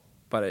result,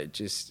 but it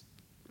just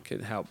can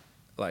help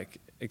like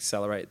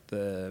accelerate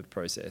the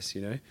process.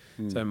 So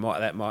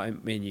that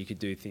might mean you could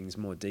do things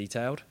more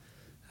detailed,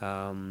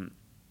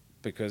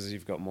 because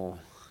you've got more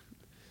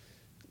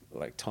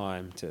like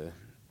time to,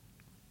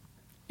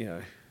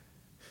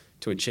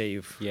 to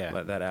achieve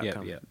like that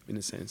outcome in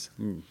a sense.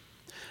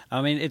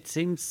 It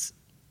seems,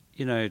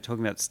 talking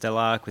about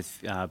Stellark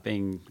with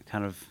being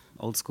kind of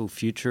old school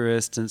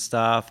futurist and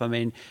stuff.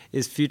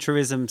 Is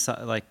futurism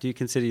like? Do you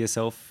consider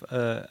yourself?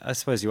 I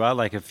suppose you are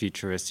like a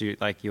futurist.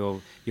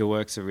 Your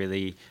works are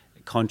really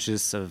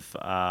conscious of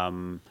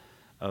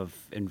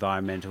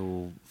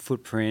environmental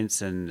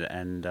footprints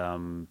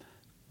and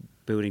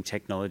building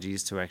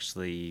technologies to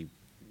actually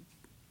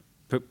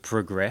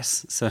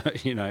progress. So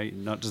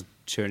not just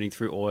churning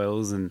through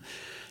oils and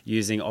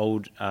using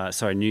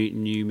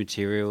new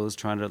materials,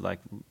 trying to like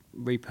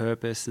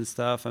repurpose and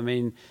stuff.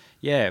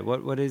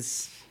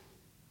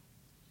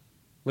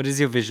 What is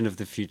your vision of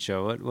the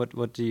future?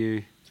 What do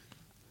you?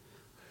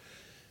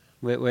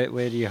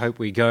 Where do you hope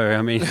we go?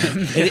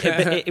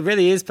 It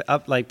really is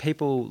up like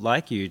people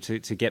like you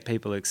to get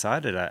people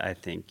excited. I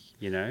think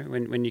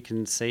when you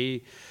can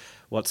see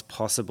what's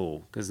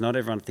possible, because not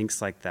everyone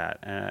thinks like that.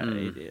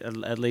 It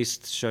at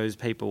least shows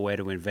people where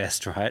to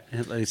invest, right?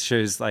 At least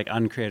shows like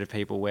uncreative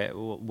people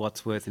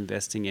what's worth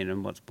investing in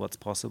and what's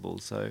possible.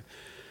 So,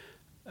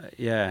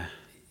 yeah.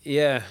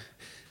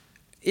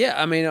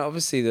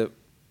 Obviously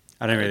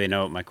I don't really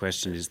know what my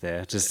question is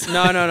there. Just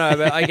no.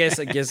 But I guess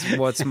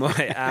what's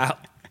my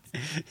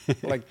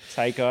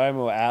take home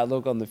or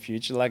outlook on the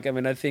future? I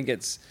think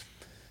it's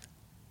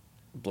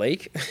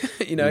bleak,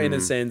 in a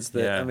sense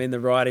that the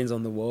writing's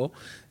on the wall,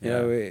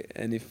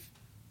 and if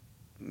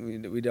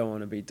we don't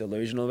want to be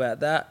delusional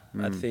about that,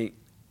 I think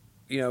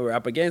we're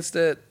up against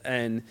it,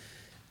 and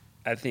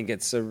I think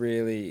it's a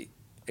really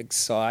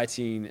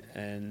exciting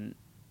and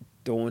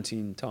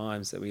daunting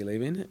times that we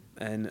live in,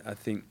 and I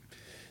think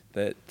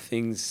that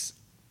things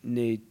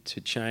need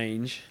to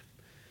change,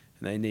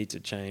 and they need to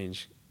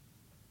change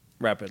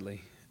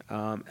rapidly.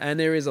 And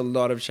there is a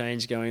lot of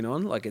change going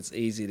on. Like, it's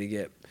easy to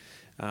get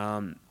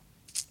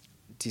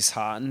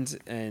disheartened,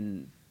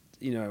 and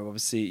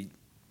obviously,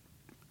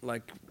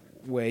 like,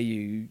 where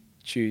you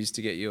choose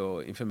to get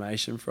your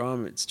information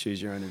from, it's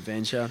choose your own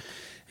adventure.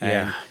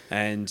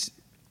 And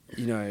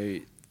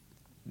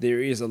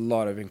there is a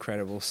lot of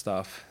incredible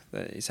stuff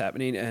that is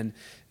happening, and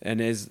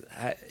there's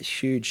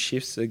huge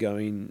shifts are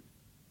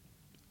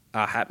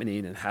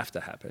happening and have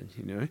to happen,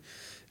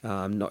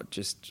 not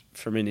just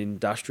from an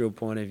industrial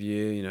point of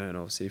view, and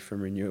obviously from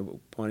a renewable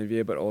point of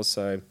view, but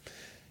also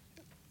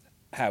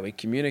how we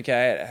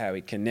communicate, how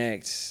we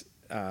connect,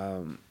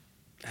 how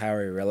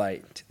we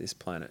relate to this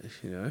planet,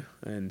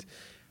 and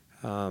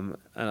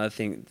I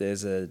think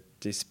there's a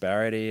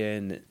disparity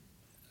and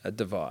a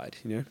divide,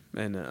 and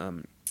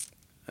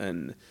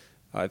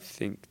I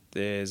think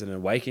there's an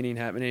awakening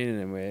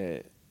happening, and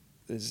we're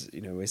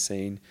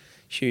seeing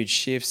huge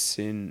shifts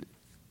in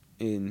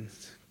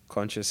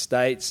conscious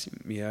states,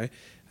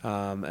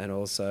 and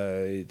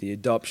also the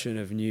adoption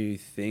of new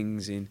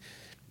things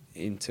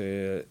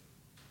into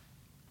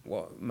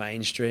what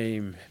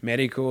mainstream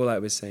medical.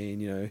 Like, we're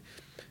seeing,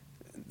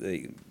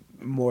 the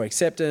more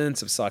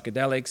acceptance of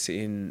psychedelics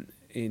in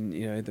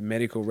the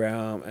medical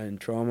realm and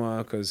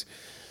trauma, because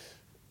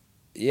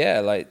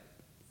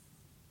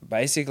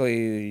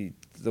basically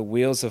the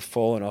wheels have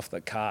fallen off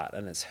the cart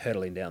and it's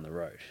hurtling down the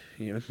road,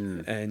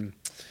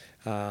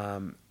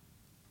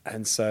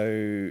 and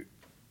so,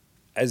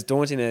 as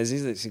daunting as it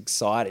is, it's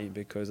exciting,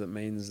 because it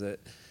means that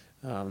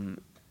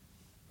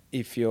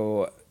if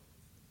you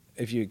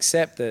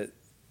accept that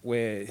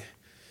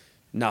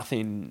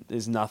nothing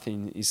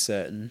is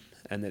certain,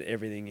 and that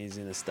everything is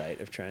in a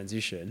state of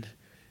transition,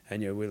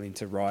 and you're willing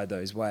to ride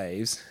those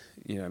waves,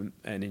 and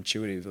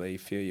intuitively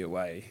feel your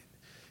way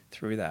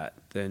through that,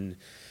 then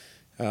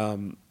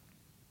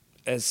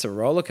it's a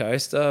roller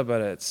coaster, but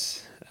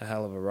it's a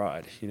hell of a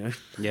ride,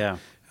 Yeah.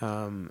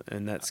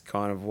 And that's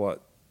kind of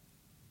what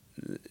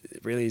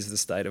really is the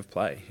state of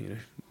play,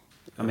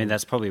 I mean,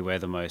 that's probably where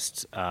the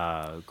most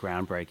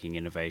groundbreaking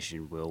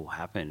innovation will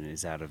happen,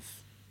 is out of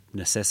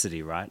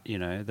necessity, right?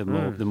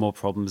 The more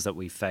problems that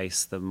we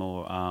face, the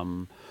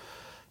more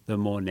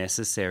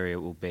necessary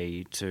it will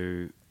be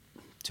to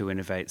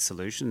innovate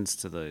solutions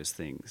to those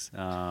things.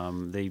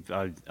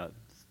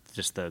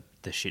 Just the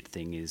shit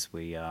thing is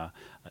we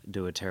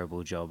do a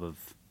terrible job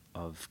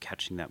of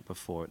catching that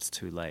before it's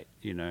too late,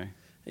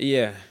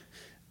 Yeah.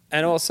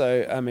 And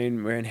also, I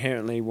mean, we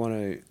inherently want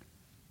to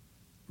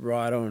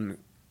ride on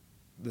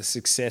the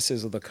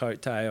successes or the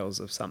coattails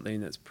of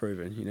something that's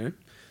proven,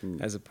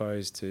 as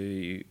opposed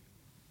to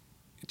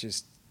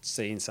just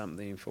seeing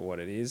something for what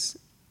it is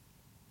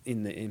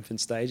in the infant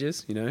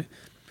stages,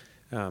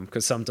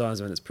 because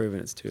sometimes when it's proven,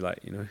 it's too late,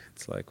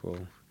 It's like,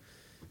 well,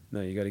 no,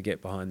 you got to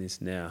get behind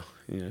this now,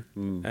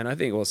 And I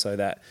think also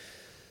that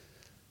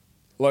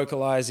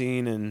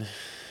localizing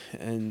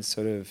and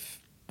sort of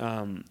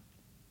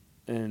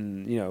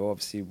and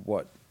obviously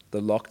what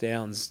the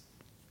lockdowns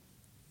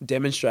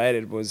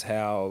demonstrated was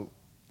how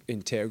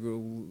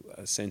integral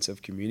a sense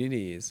of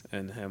community is,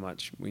 and how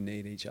much we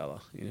need each other,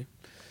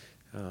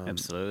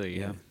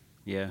 Absolutely,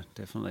 yeah,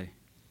 definitely.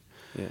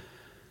 Yeah.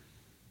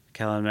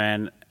 Callan,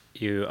 man,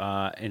 you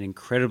are an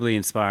incredibly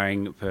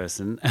inspiring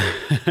person.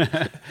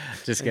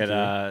 Just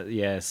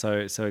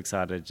so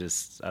excited.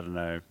 Just, I don't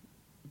know,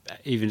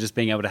 even just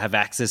being able to have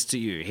access to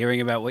you,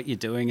 hearing about what you're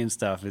doing and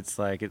stuff. It's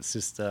like, it's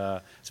just,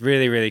 it's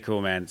really, really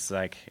cool, man. It's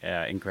like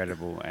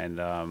incredible. And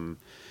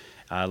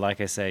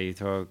like I say, you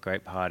throw a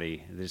great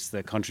party. Just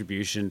the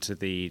contribution to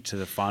the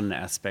fun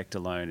aspect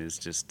alone is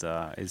just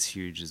is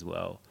huge as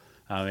well.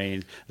 I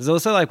mean, there's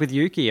also, like, with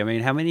Yuki, I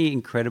mean, how many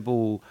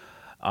incredible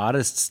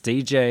artists,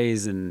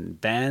 DJs and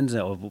bands,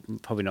 or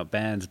probably not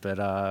bands, but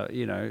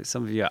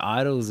some of your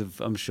idols have,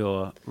 I'm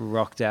sure,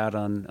 rocked out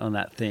on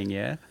that thing.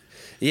 Yeah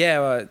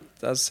well,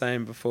 I was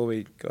saying before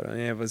we got on,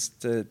 it was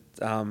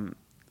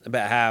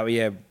about how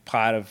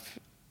part of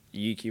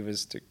Yuki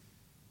was to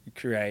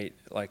create,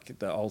 like,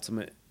 the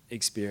ultimate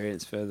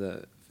experience for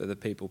the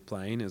people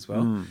playing as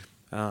well,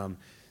 so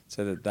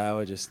that they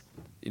were just,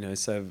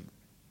 so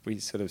we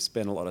sort of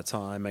spent a lot of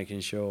time making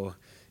sure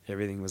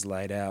everything was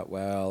laid out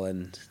well,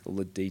 and all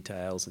the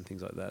details and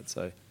things like that.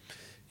 So,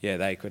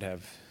 they could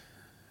have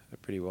a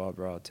pretty wild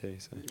ride too.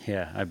 So.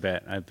 Yeah, I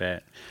bet.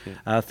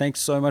 Yeah. Thanks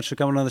so much for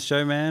coming on the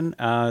show, man.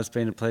 It's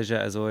been a pleasure,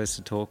 as always,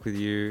 to talk with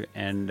you.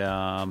 And,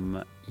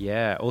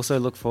 also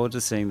look forward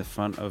to seeing the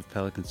front of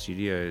Pelican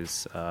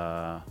Studios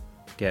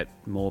get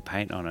more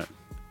paint on it.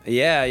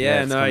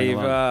 Yeah. No,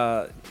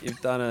 you've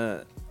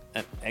done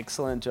an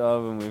excellent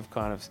job, and we've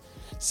kind of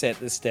set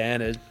the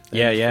standard.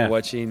 For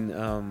watching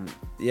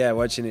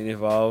it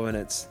evolve, and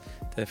it's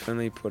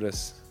definitely put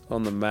us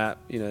on the map.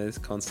 There's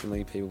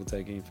constantly people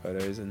taking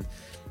photos, and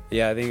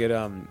I think it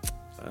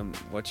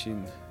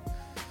watching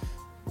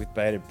with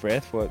bated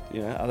breath what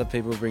other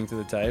people bring to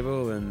the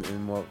table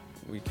and what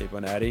we keep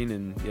on adding,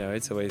 and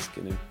it's always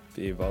going to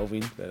be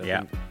evolving. But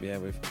I think,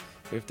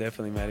 we've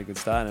definitely made a good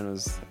start, and it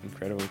was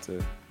incredible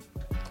to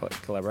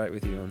collaborate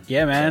with you on.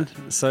 Yeah, man.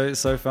 So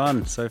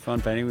fun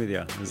painting with you.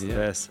 It was the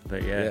best.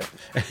 But well,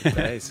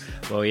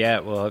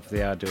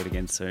 hopefully I'll do it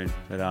again soon.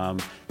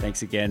 But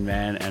thanks again,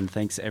 man, and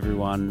thanks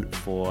everyone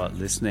for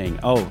listening.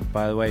 Oh,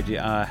 by the way, do you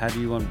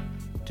want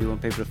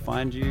people to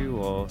find you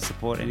or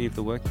support any of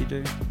the work you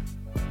do?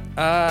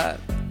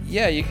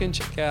 You can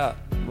check out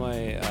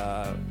my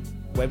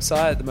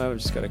website. At the moment,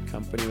 I've just got a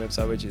company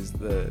website, which is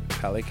the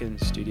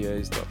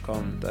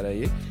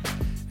pelicanstudios.com.au,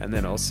 and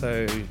then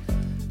also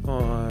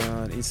on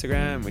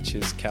Instagram, which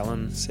is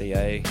Callan,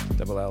 CALLAN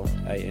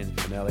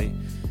Finelli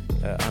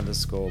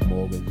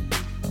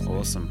 _Morgan.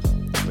 Awesome.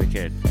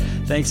 Wicked.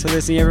 Thanks for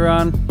listening,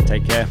 everyone.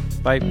 Take care.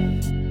 Bye.